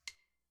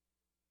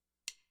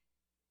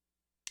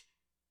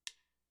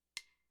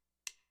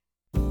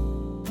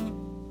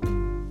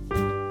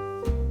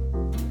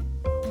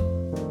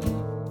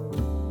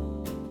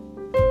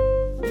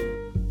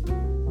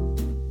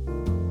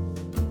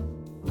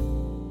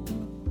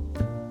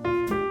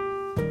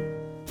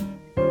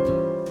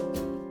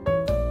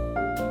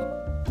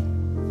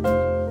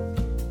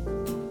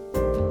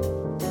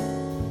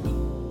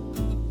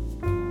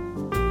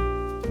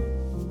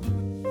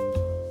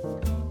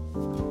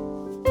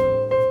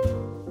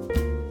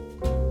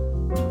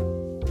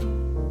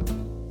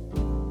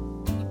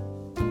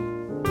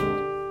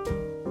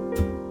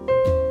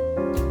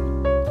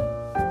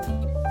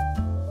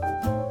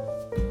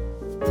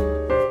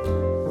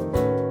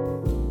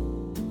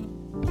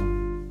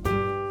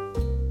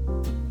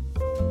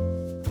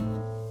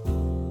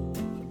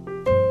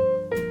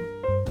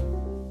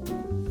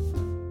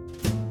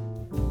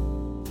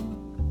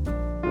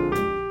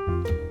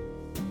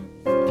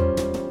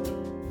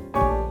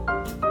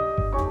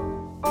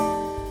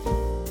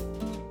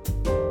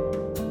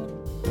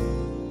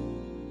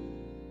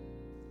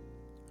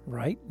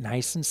 Right?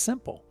 Nice and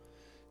simple.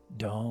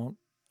 Don't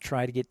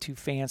try to get too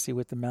fancy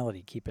with the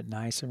melody. Keep it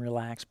nice and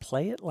relaxed.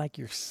 Play it like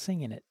you're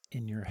singing it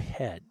in your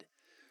head,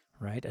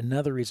 right?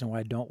 Another reason why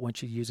I don't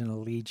want you using a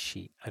lead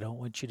sheet. I don't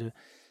want you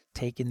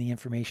taking the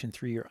information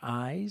through your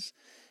eyes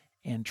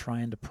and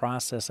trying to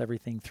process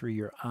everything through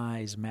your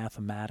eyes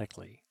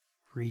mathematically,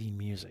 reading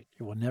music.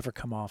 It will never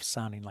come off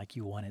sounding like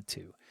you want it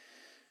to.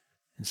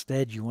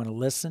 Instead, you want to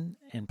listen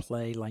and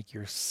play like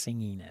you're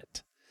singing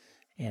it,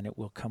 and it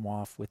will come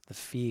off with the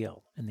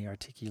feel and the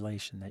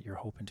articulation that you're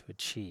hoping to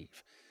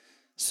achieve.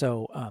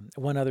 So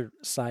one other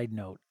side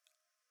note,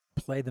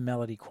 play the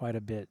melody quite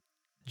a bit,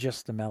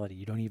 just the melody.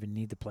 You don't even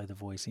need to play the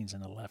voicings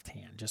in the left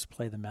hand. Just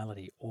play the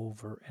melody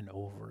over and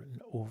over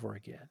and over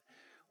again.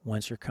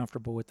 Once you're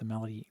comfortable with the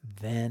melody,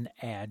 then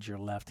add your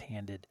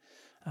left-hand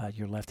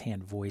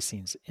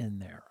voicings in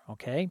there,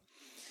 okay?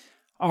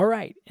 All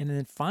right, and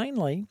then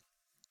finally,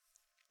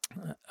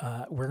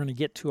 we're going to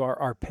get to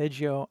our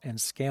arpeggio and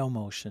scale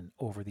motion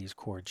over these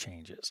chord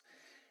changes.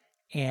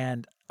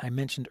 And I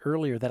mentioned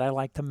earlier that I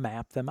like to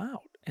map them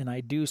out, and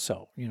I do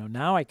so.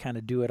 Now I kind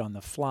of do it on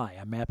the fly.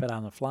 I map it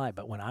on the fly.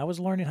 But when I was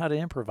learning how to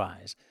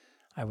improvise,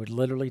 I would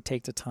literally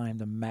take the time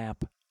to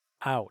map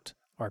out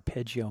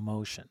arpeggio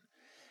motion,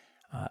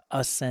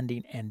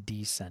 ascending and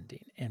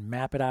descending, and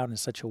map it out in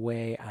such a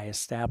way I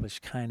establish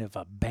kind of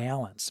a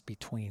balance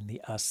between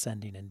the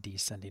ascending and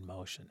descending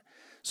motion.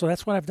 So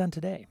that's what I've done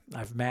today.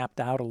 I've mapped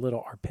out a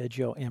little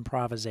arpeggio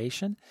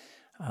improvisation,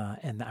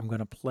 and I'm going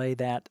to play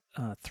that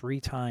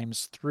 3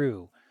 times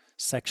through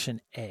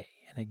section A.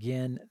 And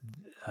again,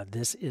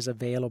 this is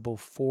available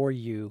for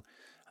you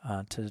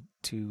to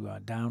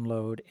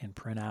download and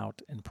print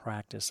out and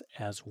practice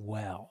as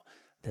well,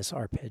 this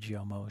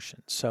arpeggio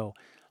motion. So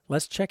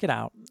let's check it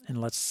out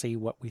and let's see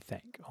what we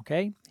think.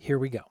 Okay, here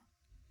we go.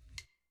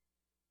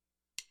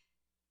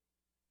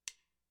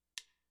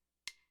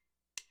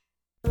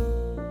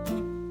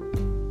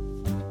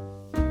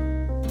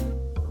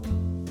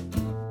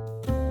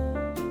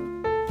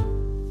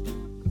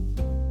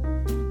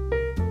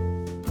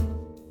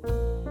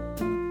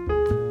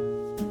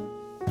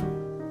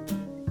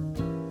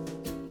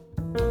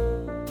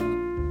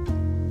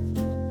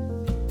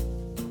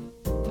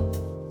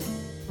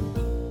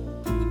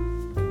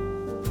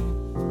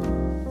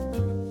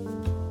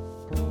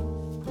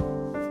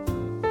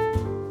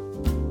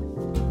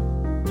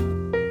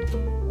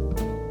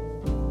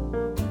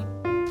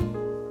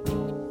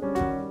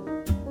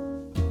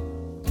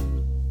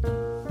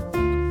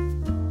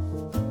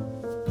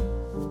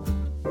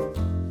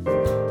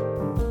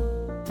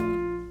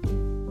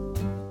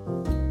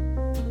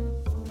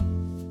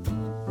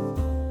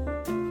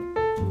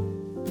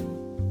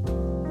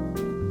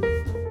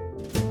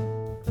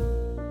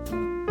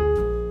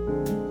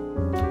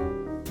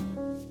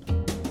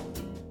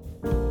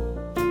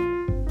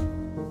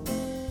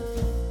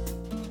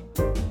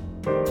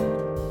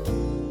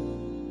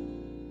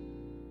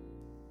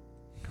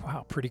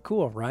 Pretty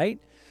cool, right?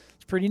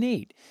 It's pretty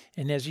neat.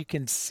 And as you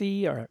can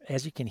see, or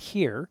as you can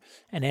hear,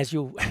 and as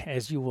you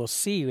will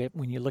see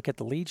when you look at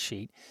the lead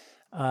sheet,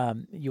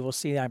 you will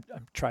see I've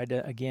tried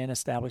to again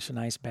establish a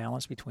nice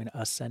balance between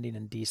ascending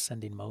and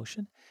descending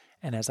motion.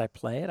 And as I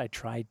play it, I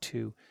try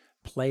to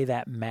play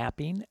that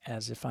mapping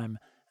as if I'm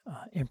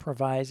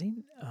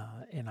improvising,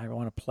 and I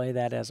want to play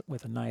that as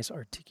with a nice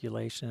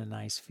articulation, a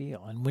nice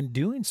feel. And when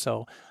doing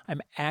so,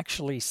 I'm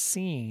actually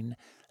seeing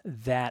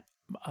that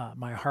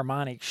my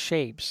harmonic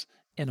shapes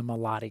in a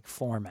melodic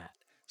format.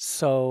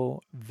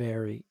 So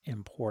very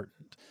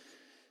important.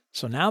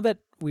 So now that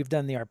we've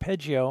done the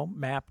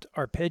mapped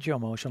arpeggio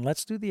motion,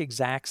 let's do the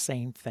exact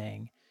same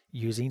thing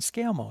using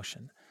scale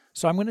motion.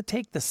 So I'm going to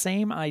take the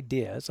same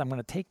ideas, I'm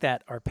going to take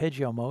that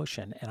arpeggio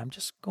motion, and I'm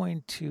just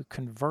going to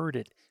convert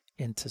it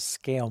into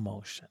scale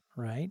motion,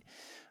 right?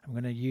 I'm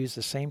going to use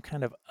the same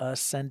kind of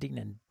ascending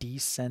and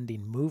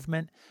descending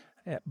movement,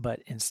 but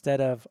instead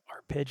of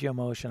arpeggio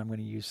motion, I'm going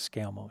to use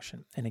scale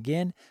motion. And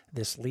again,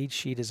 this lead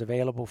sheet is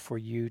available for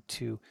you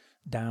to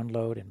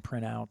download and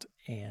print out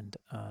and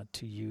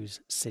to use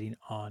sitting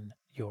on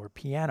your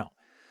piano.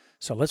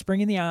 So let's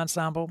bring in the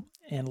ensemble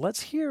and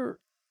let's hear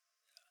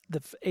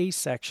the A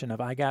section of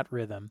I Got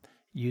Rhythm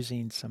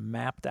using some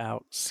mapped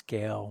out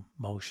scale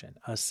motion,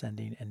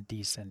 ascending and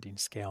descending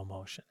scale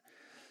motion.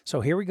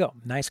 So here we go.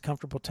 Nice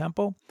comfortable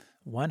tempo,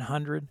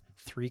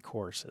 103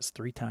 choruses,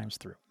 3 times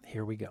through.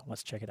 Here we go.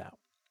 Let's check it out.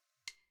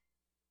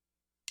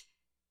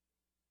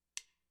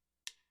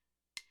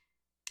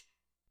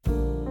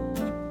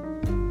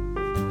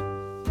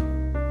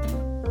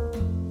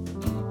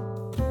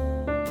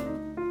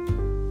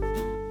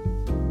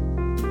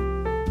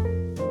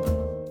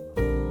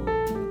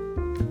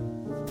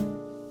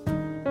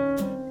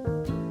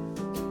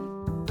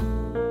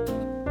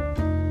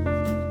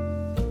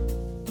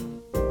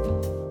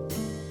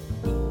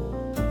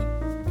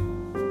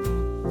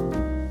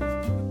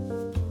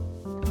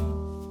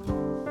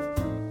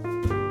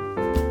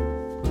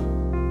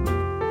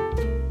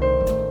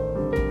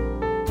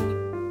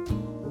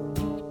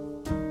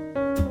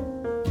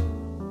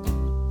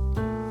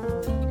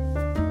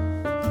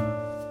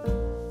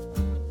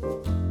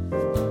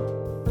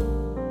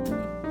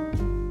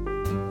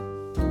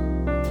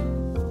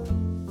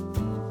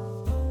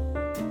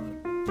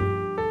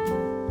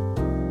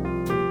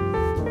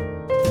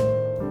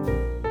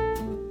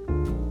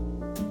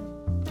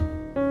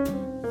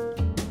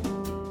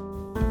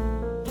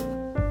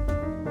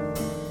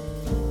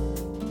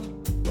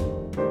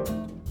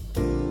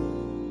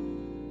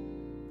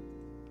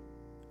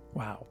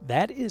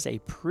 that is a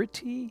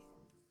pretty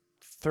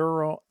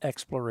thorough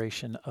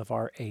exploration of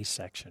our A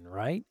section,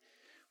 right?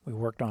 We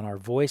worked on our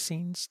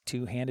voicings,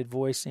 two-handed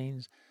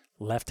voicings,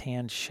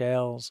 left-hand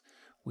shells.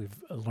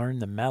 We've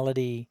learned the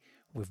melody.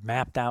 We've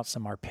mapped out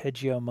some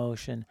arpeggio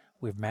motion.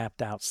 We've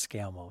mapped out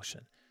scale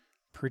motion.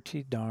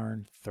 Pretty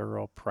darn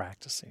thorough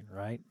practicing,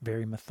 right?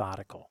 Very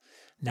methodical.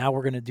 Now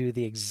we're going to do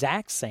the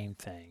exact same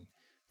thing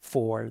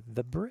for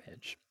the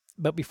bridge.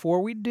 But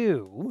before we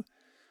do,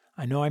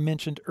 I know I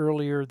mentioned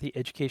earlier the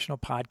educational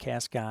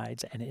podcast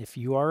guides, and if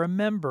you are a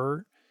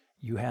member,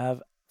 you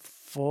have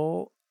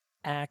full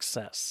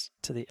access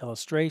to the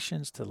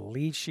illustrations, to the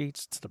lead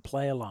sheets, to the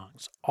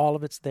play-alongs. All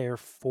of it's there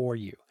for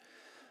you.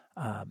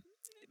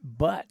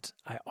 But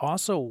I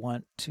also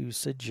want to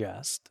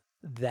suggest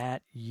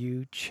that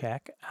you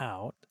check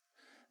out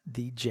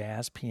the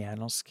Jazz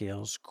Piano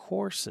Skills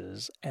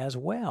courses as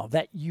well,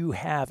 that you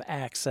have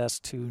access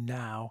to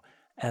now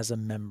as a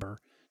member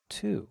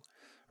too,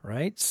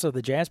 right? So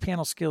the Jazz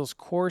Piano Skills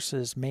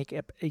courses make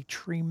up a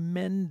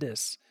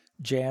tremendous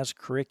jazz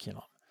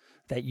curriculum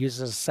that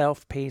uses a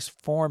self-paced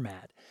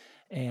format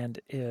and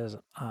is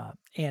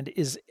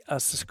a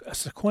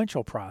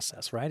sequential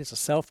process, right? It's a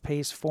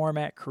self-paced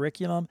format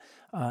curriculum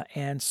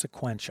and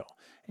sequential.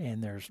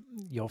 And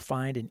you'll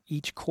find in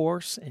each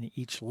course, in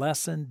each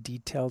lesson,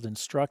 detailed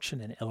instruction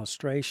and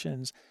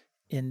illustrations,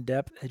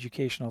 in-depth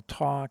educational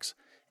talks,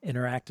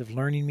 interactive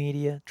learning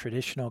media,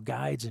 traditional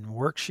guides and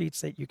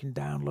worksheets that you can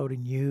download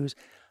and use,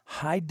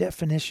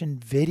 high-definition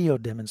video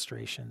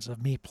demonstrations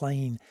of me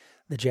playing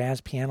the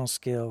jazz piano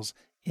skills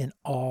in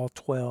all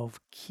 12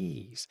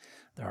 keys.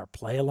 There are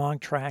play-along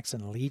tracks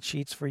and lead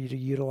sheets for you to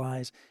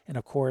utilize. And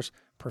of course,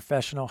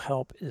 professional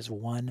help is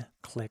one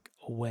click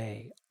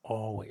away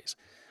always.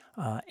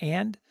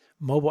 And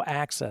mobile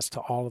access to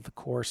all of the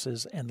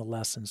courses and the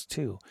lessons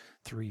too,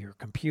 through your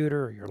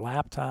computer or your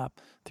laptop,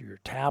 through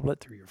your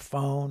tablet, through your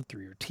phone,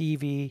 through your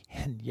TV,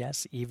 and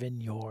yes, even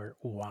your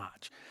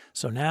watch.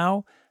 So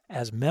now,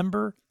 as a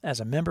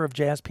member of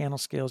Jazz Piano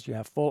Skills, you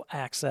have full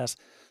access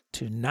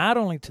to not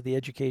only to the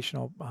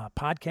educational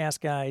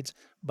podcast guides,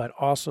 but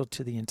also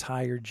to the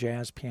entire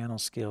Jazz Piano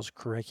Skills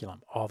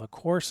curriculum, all the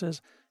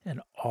courses and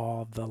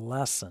all the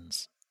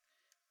lessons.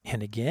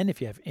 And again,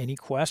 if you have any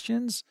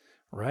questions,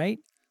 right,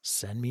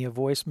 send me a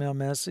voicemail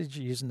message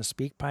using the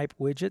SpeakPipe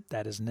widget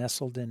that is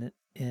nestled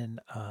in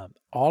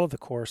all of the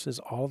courses,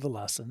 all of the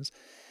lessons,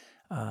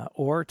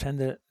 or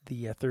attend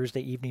the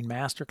Thursday evening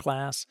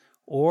masterclass,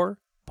 or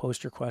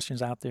post your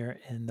questions out there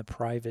in the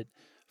private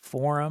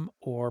forum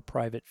or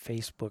private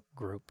Facebook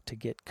group to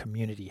get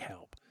community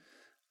help.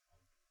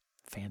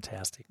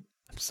 Fantastic.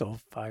 I'm so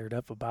fired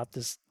up about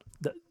this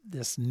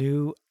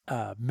new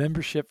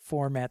membership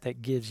format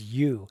that gives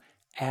you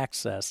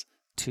access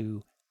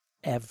to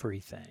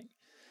everything.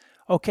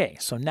 Okay,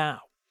 so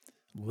now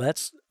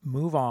let's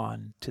move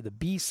on to the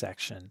B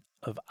section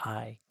of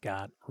I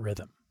Got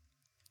Rhythm.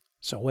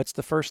 So what's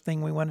the first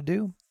thing we want to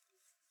do?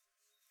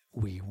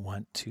 We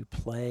want to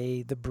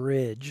play the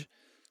bridge,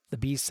 the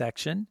B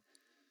section,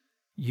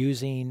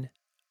 using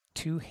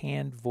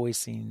two-hand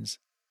voicings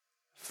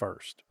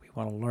first. We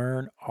want to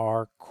learn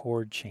our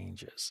chord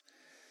changes.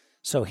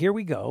 So here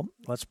we go.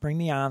 Let's bring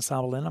the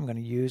ensemble in. I'm going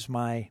to use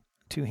my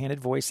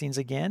two-handed voicings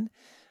again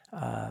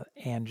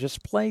and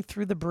just play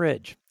through the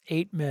bridge,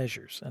 8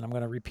 measures. And I'm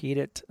going to repeat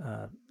it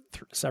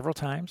several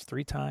times,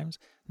 3 times.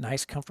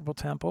 Nice, comfortable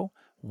tempo,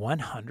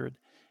 100.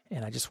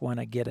 And I just want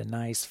to get a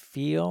nice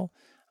feel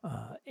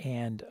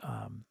and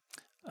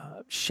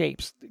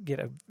shapes, get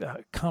a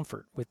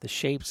comfort with the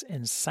shapes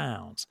and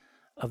sounds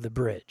of the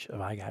bridge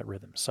of I Got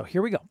Rhythm. So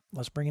here we go.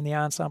 Let's bring in the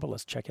ensemble.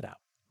 Let's check it out.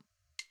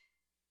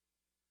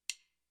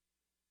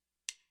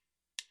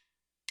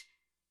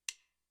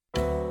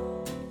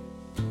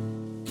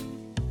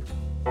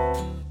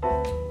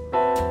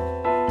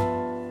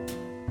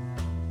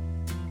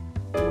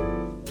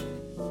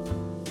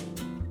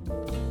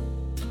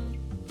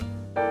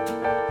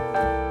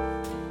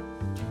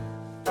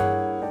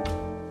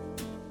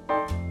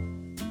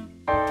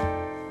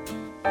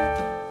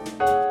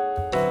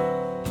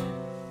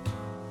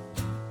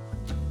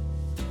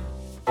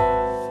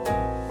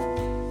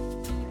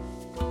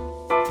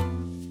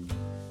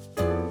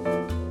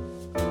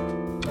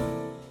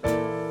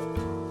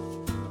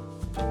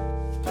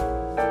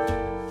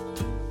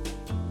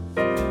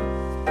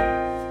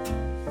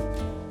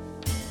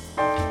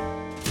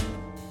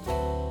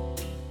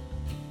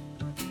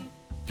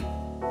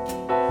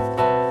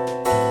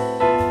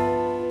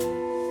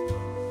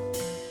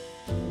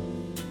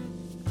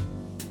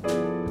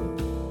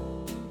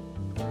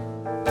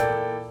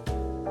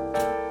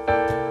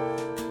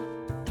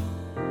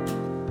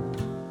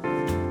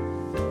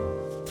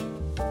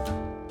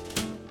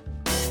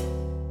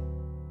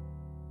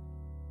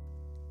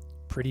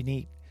 Pretty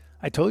neat.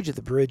 I told you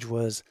the bridge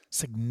was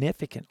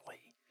significantly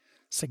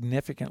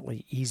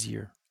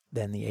easier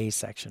than the A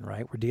section,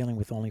 right? We're dealing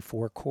with only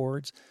 4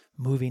 chords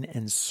moving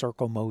in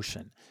circle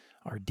motion.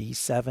 Our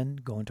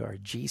D7 going to our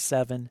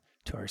G7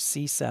 to our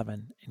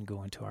C7 and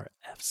going to our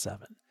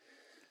F7.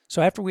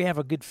 So after we have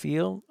a good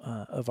feel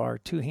of our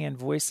two-hand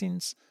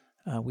voicings,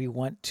 we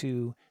want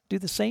to do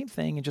the same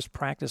thing and just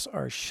practice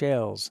our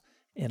shells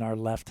in our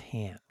left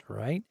hand,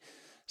 right?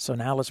 So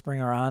now let's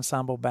bring our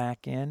ensemble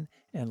back in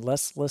and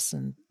let's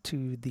listen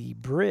to the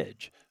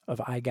bridge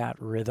of I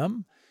Got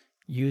Rhythm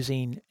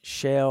using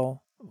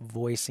shell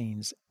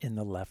voicings in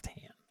the left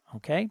hand,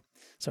 okay?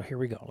 So here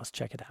we go. Let's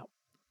check it out.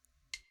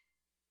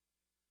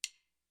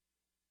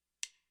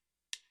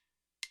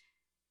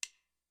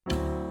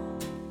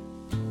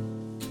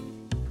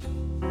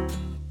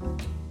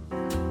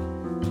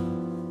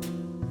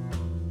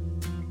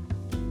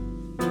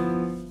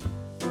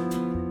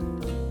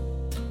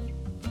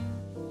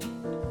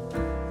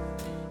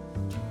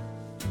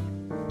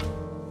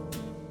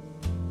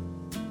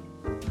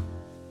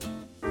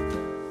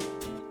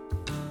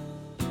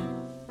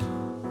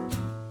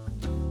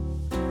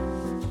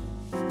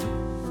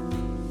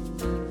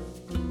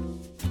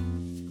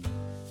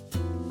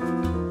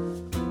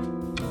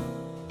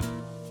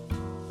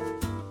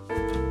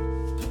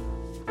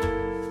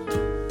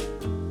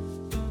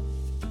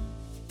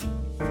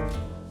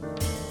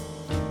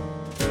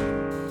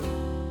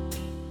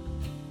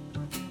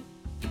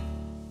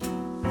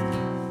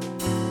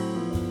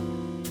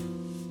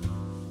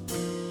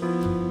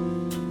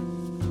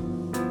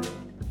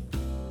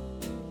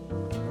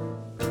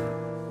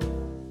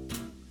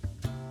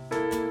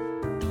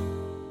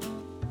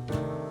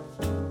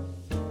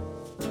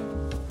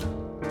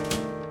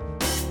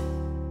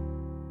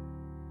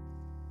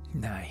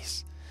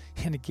 Nice.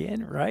 And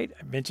again, right,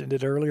 I mentioned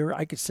it earlier,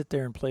 I could sit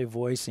there and play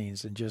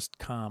voicings and just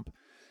comp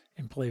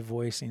and play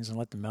voicings and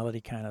let the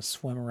melody kind of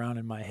swim around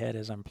in my head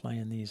as I'm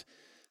playing these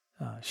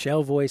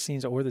shell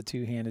voicings or the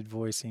two-handed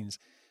voicings.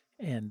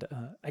 And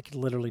I could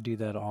literally do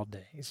that all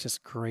day. It's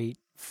just great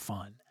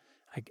fun.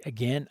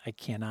 I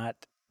cannot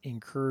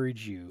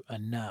encourage you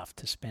enough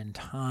to spend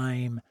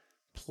time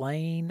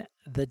playing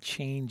the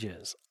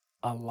changes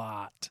a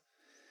lot.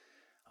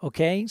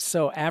 Okay,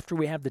 so after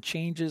we have the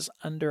changes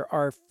under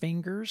our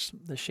fingers,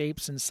 the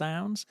shapes and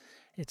sounds,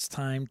 it's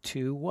time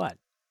to what?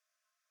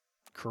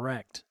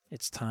 Correct.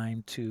 It's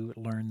time to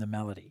learn the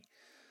melody.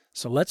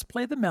 So let's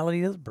play the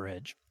melody of the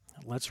bridge.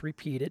 Let's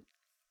repeat it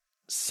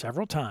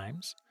several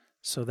times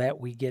so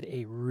that we get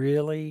a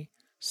really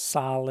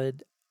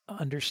solid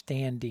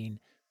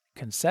understanding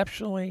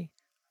conceptually,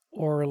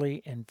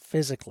 orally, and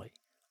physically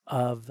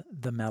of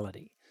the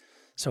melody.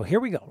 So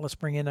here we go. Let's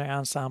bring in the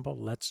ensemble.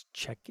 Let's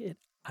check it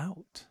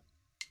out.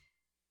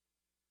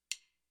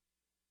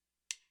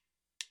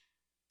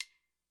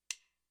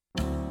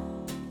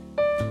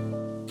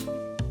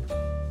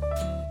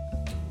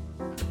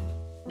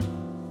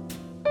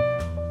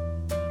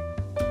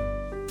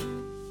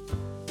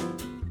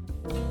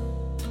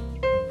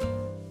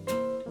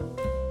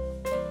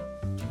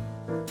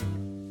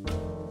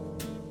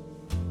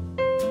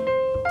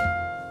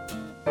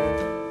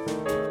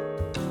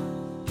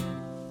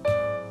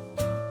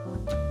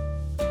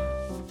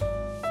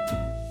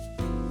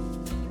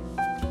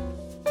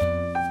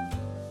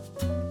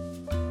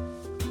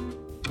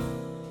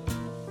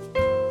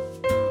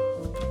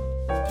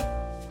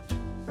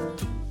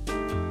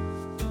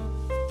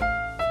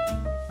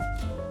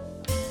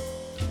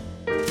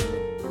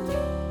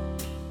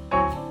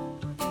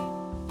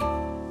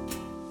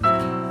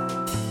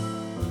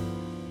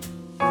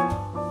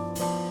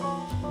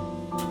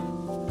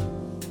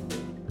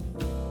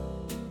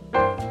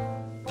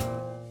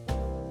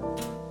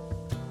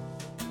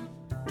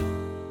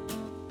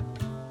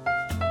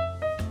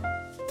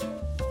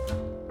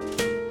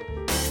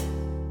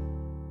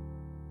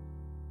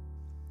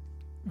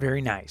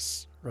 Very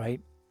nice,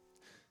 right?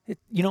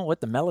 You know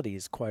what? The melody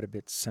is quite a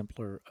bit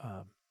simpler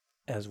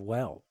as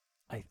well,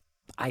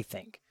 I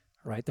think,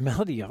 right? The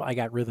melody of I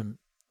Got Rhythm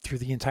through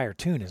the entire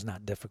tune is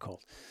not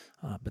difficult,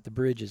 but the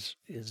bridge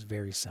is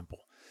very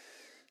simple.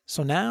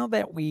 So now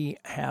that we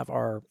have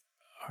our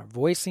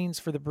voicings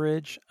for the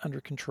bridge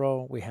under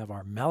control, we have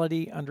our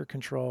melody under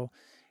control,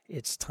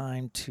 it's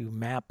time to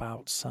map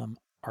out some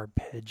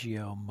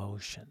arpeggio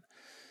motion.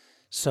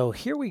 So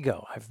here we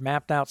go. I've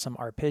mapped out some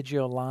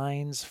arpeggio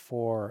lines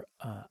for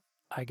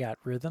I Got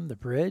Rhythm, the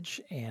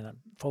bridge, and I'm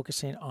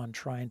focusing on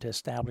trying to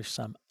establish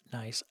some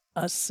nice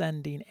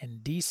ascending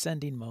and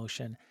descending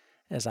motion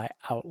as I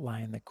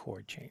outline the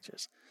chord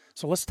changes.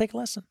 So let's take a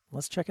listen.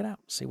 Let's check it out,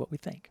 see what we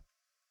think.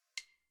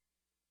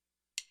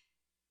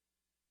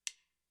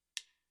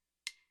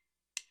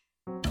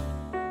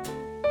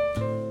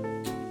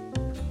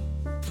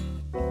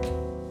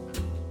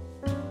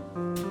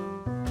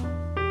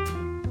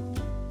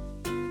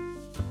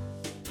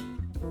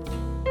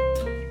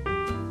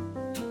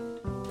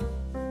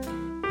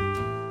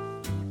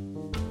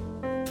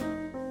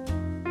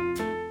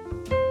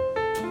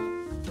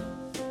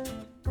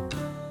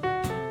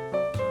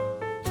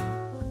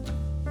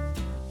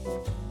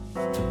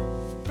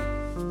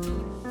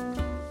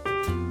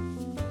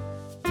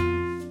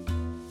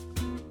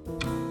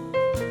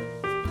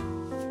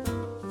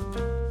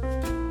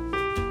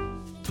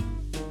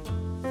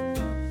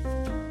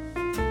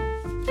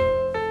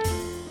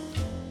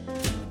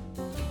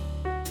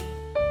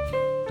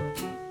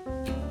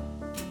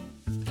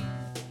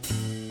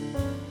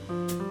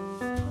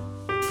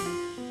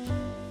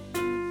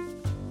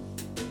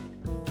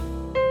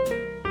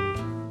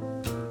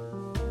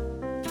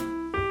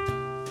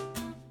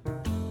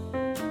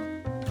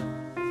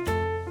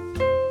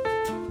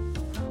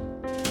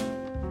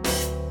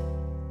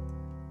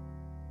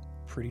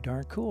 Pretty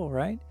darn cool,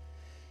 right?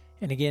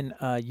 And again,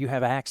 you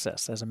have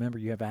access. As a member,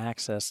 you have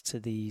access to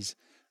these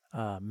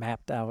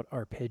mapped out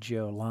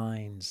arpeggio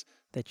lines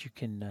that you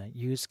can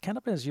use kind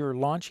of as your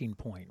launching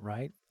point,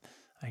 right?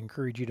 I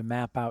encourage you to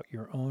map out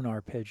your own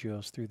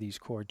arpeggios through these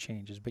chord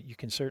changes, but you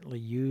can certainly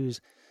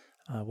use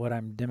what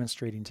I'm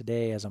demonstrating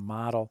today as a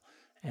model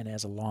and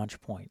as a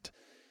launch point.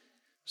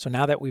 So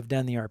now that we've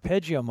done the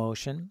arpeggio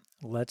motion,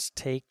 let's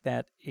take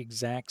that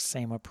exact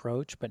same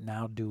approach, but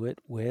now do it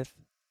with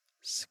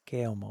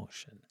scale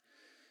motion.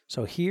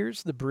 So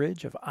here's the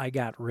bridge of I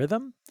Got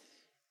Rhythm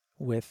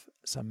with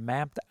some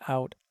mapped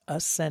out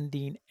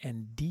ascending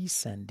and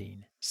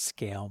descending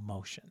scale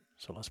motion.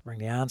 So let's bring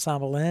the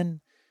ensemble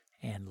in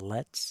and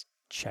let's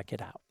check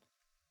it out.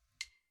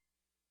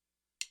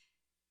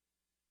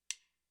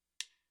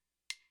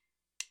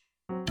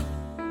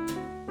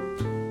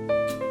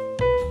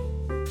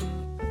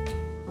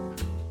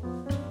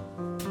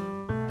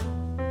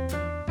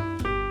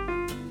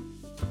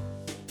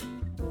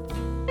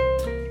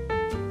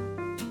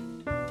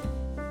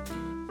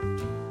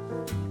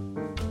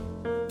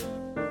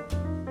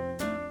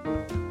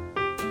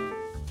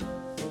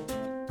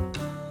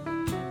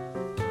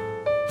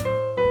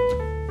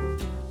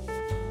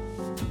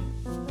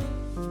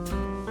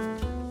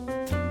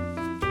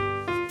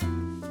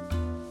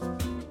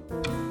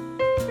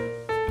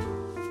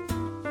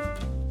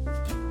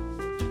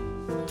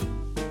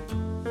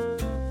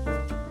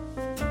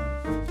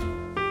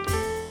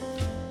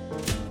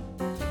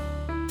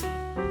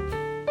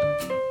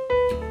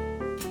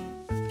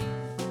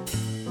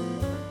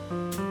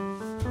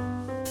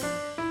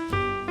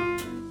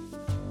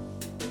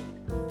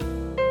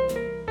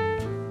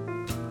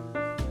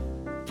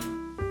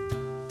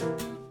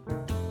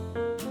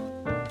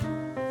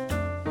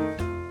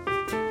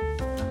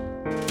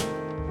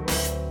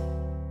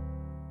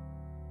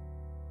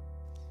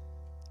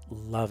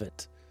 Love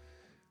it.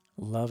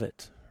 Love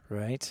it,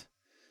 right?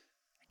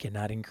 I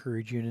cannot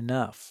encourage you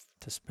enough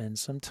to spend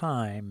some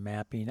time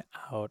mapping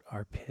out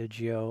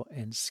arpeggio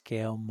and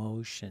scale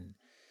motion,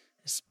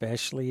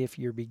 especially if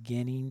you're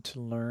beginning to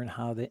learn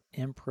how to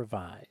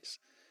improvise.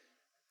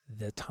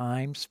 The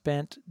time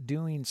spent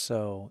doing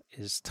so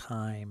is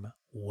time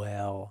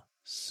well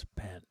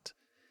spent.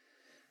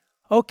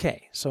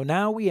 Okay, so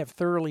now we have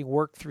thoroughly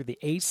worked through the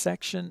A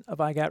section of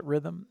I Got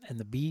Rhythm and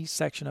the B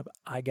section of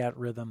I Got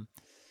Rhythm.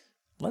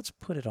 Let's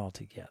put it all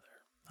together.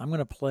 I'm going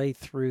to play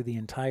through the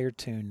entire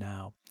tune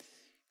now.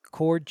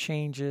 Chord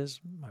changes,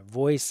 my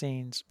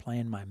voicings,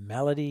 playing my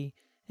melody,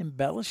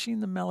 embellishing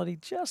the melody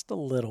just a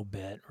little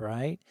bit,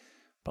 right?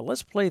 But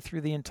let's play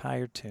through the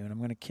entire tune. I'm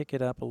going to kick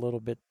it up a little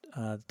bit,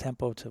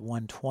 tempo to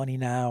 120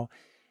 now,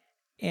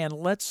 and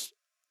let's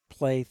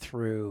play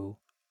through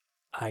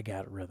I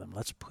Got Rhythm.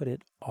 Let's put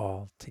it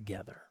all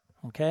together,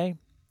 okay?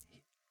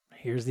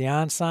 Here's the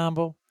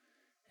ensemble,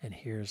 and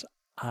here's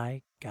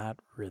I Got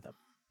Rhythm.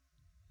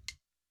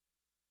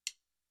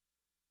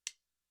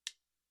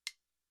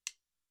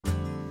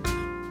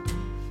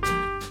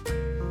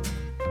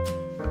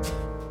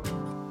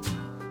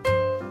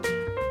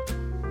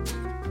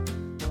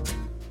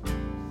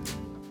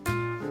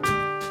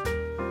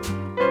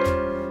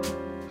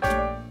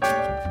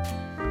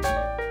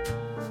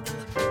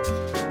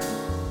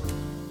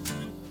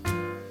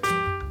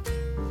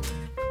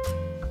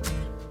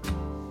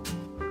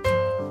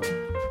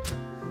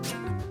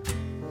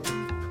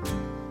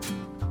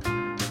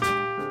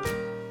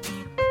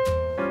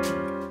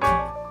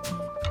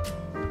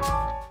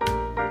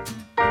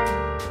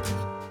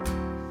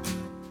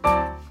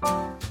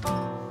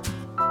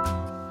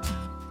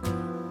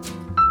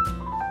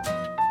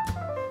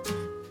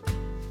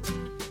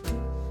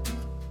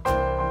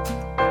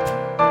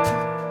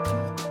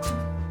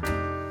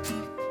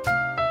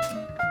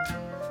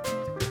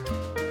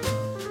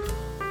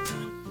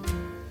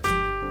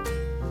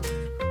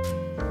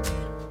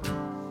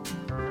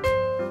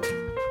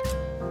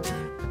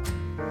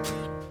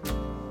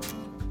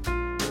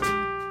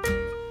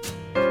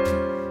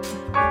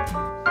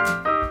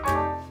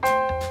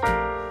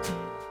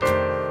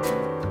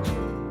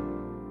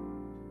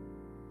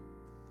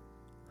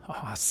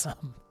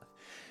 Awesome,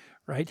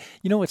 right?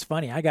 You know what's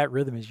funny? I Got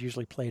Rhythm is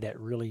usually played at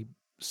really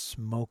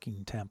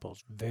smoking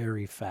tempos,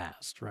 very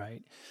fast,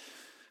 right?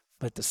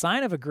 But the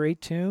sign of a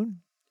great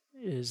tune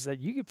is that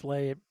you can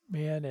play it,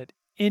 man, at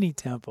any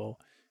tempo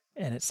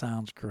and it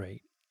sounds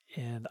great.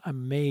 And I'm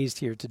amazed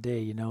here today,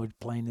 you know,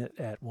 playing it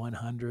at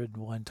 100,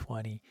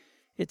 120,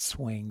 it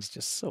swings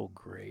just so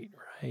great,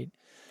 right?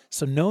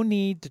 So no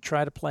need to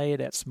try to play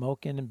it at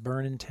smoking and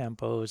burning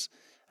tempos.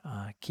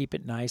 Keep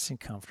it nice and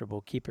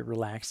comfortable. Keep it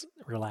relaxed,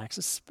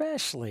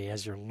 especially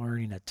as you're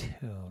learning a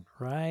tune,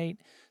 right?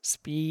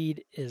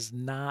 Speed is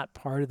not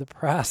part of the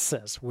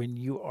process when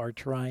you are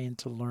trying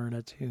to learn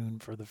a tune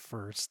for the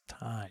first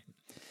time.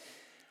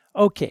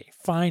 Okay,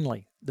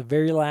 finally, the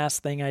very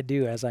last thing I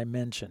do, as I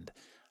mentioned,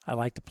 I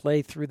like to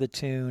play through the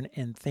tune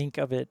and think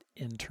of it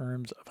in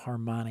terms of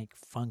harmonic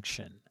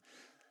function.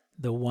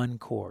 The one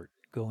chord.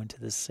 go into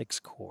the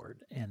 6th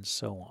chord, and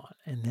so on.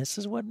 And this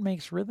is what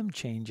makes rhythm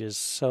changes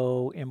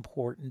so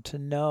important to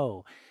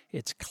know.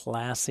 It's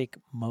classic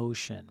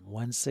motion,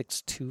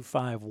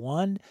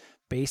 1-6-2-5-1,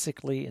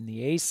 basically in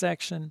the A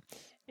section,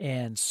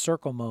 and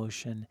circle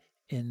motion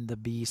in the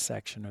B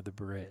section or the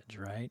bridge,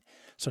 right?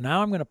 So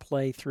now I'm going to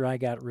play through I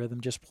Got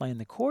Rhythm, just playing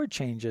the chord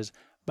changes,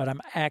 but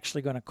I'm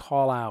actually going to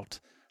call out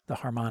the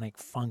harmonic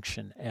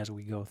function as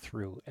we go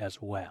through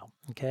as well,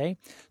 okay?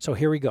 So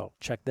here we go.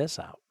 Check this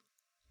out.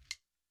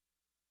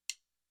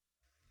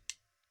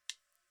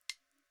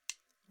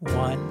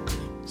 1,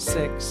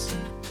 6,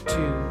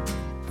 2,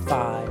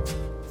 5,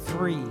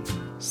 3,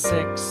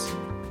 6,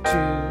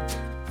 2,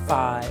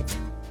 5,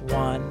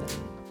 1,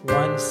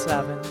 1,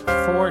 7,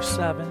 4,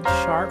 7,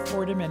 sharp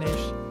 4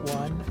 diminished,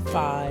 1,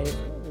 5,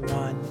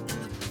 1,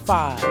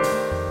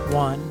 5,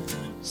 1,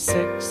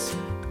 6,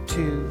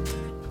 2,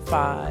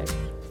 5,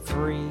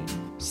 3,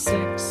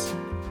 6,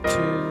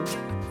 2,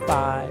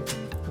 5,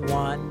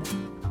 1,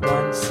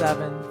 1,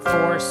 7,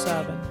 4,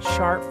 7,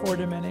 sharp 4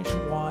 diminished,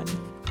 1,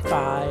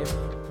 5,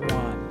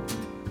 1,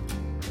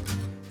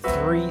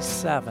 3,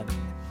 7,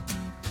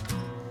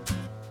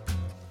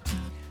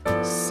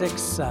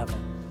 6, 7,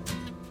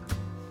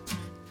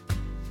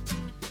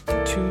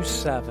 2,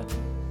 7,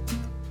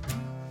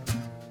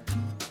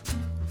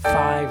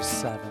 5,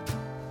 7,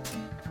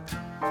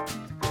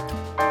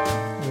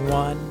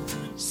 1,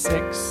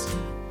 6,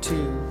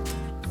 2,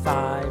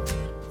 5,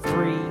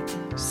 3,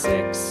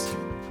 6,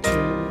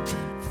 2,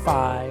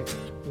 5,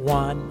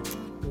 1,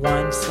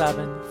 1,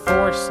 7,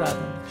 4,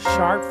 7,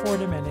 sharp 4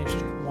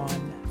 diminished,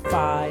 1,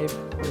 5,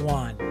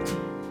 1.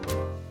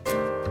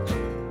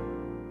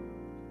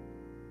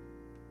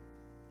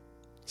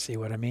 See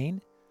what I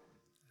mean?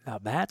 Now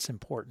that's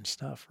important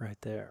stuff right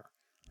there.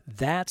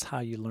 That's how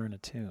you learn a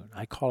tune.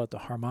 I call it the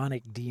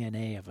harmonic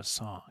DNA of a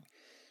song.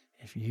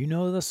 If you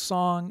know the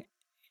song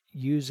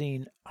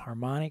using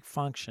harmonic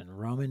function,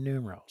 Roman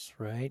numerals,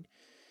 right,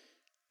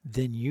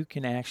 then you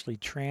can actually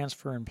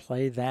transfer and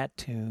play that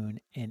tune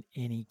in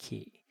any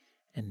key.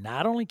 And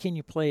not only can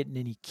you play it in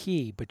any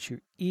key, but your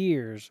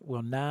ears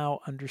will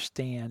now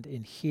understand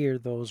and hear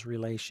those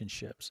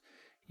relationships.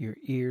 Your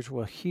ears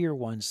will hear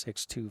 1,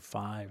 6, 2,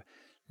 5,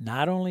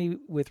 not only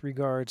with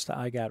regards to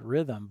I Got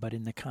Rhythm, but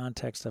in the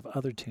context of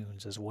other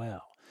tunes as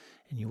well.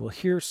 And you will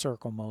hear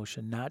circle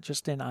motion, not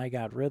just in I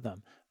Got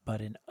Rhythm, but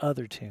in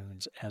other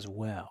tunes as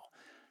well.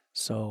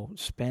 So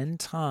spend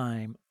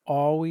time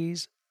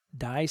always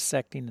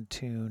dissecting a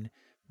tune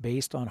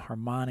based on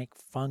harmonic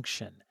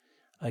function.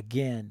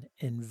 Again,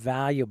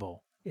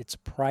 invaluable, it's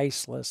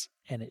priceless,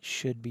 and it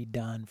should be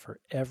done for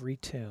every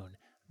tune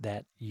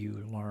that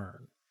you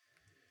learn.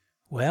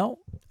 Well,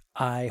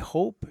 I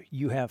hope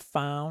you have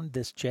found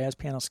this Jazz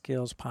Piano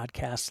Skills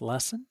podcast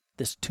lesson,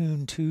 this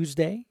Tune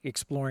Tuesday,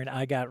 exploring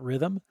I Got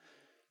Rhythm,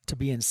 to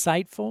be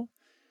insightful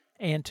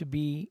and to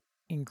be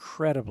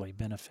incredibly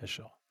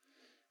beneficial.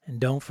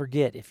 And don't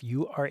forget, if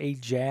you are a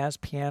Jazz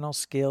Piano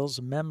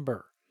Skills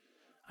member,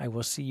 I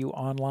will see you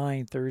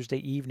online Thursday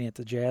evening at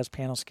the Jazz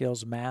Piano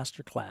Skills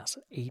Masterclass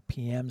at 8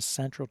 p.m.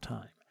 Central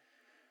Time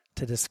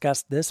to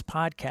discuss this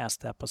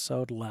podcast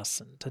episode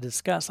lesson, to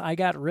discuss I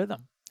Got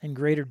Rhythm in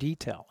greater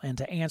detail, and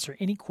to answer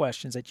any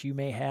questions that you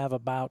may have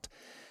about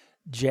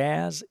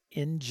jazz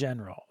in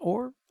general,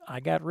 or I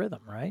Got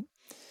Rhythm, right?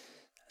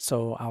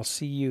 So I'll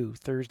see you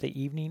Thursday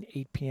evening,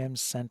 8 p.m.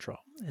 Central.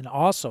 And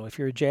also, if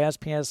you're a Jazz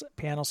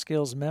Piano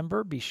Skills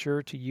member, be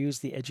sure to use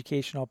the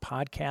educational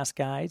podcast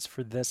guides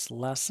for this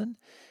lesson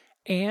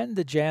and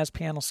the Jazz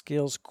Piano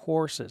Skills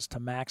courses to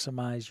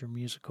maximize your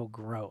musical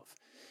growth.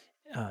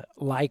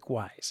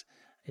 Likewise,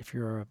 if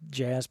you're a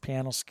Jazz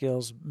Piano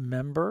Skills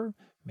member,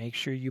 make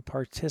sure you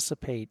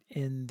participate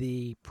in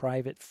the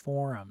private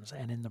forums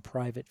and in the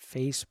private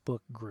Facebook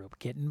group.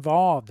 Get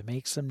involved.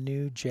 Make some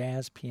new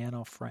jazz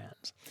piano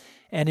friends.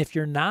 And if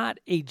you're not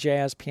a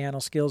Jazz Piano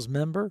Skills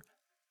member,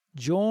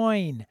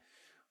 join.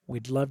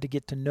 We'd love to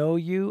get to know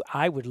you.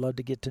 I would love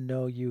to get to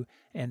know you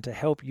and to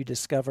help you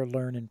discover,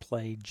 learn, and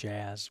play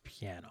jazz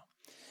piano.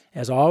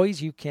 As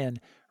always, you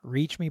can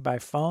reach me by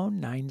phone,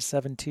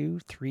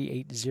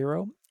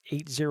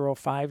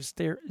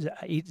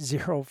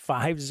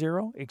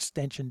 972-380-8050,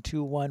 extension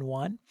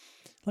 211.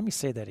 Let me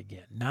say that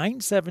again,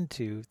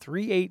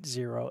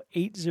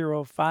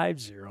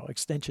 972-380-8050,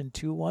 extension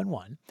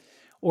 211,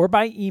 or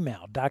by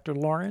email, Dr.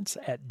 Lawrence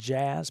at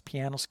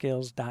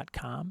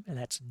jazzpianoskills.com, and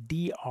that's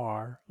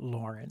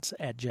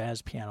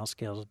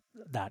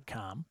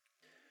drlawrence@jazzpianoskills.com,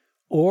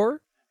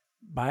 or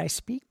by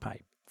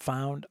SpeakPipe,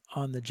 found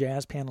on the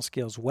Jazz Piano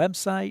Skills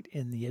website,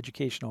 in the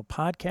educational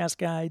podcast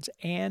guides,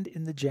 and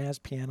in the Jazz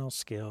Piano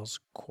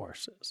Skills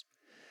courses.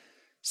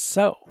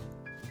 So,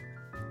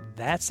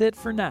 that's it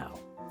for now.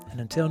 And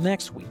until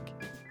next week,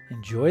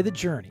 enjoy the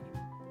journey,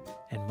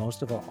 and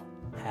most of all,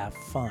 have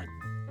fun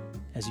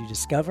as you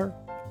discover,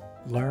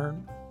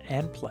 learn,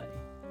 and play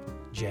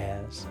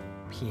jazz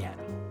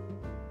piano.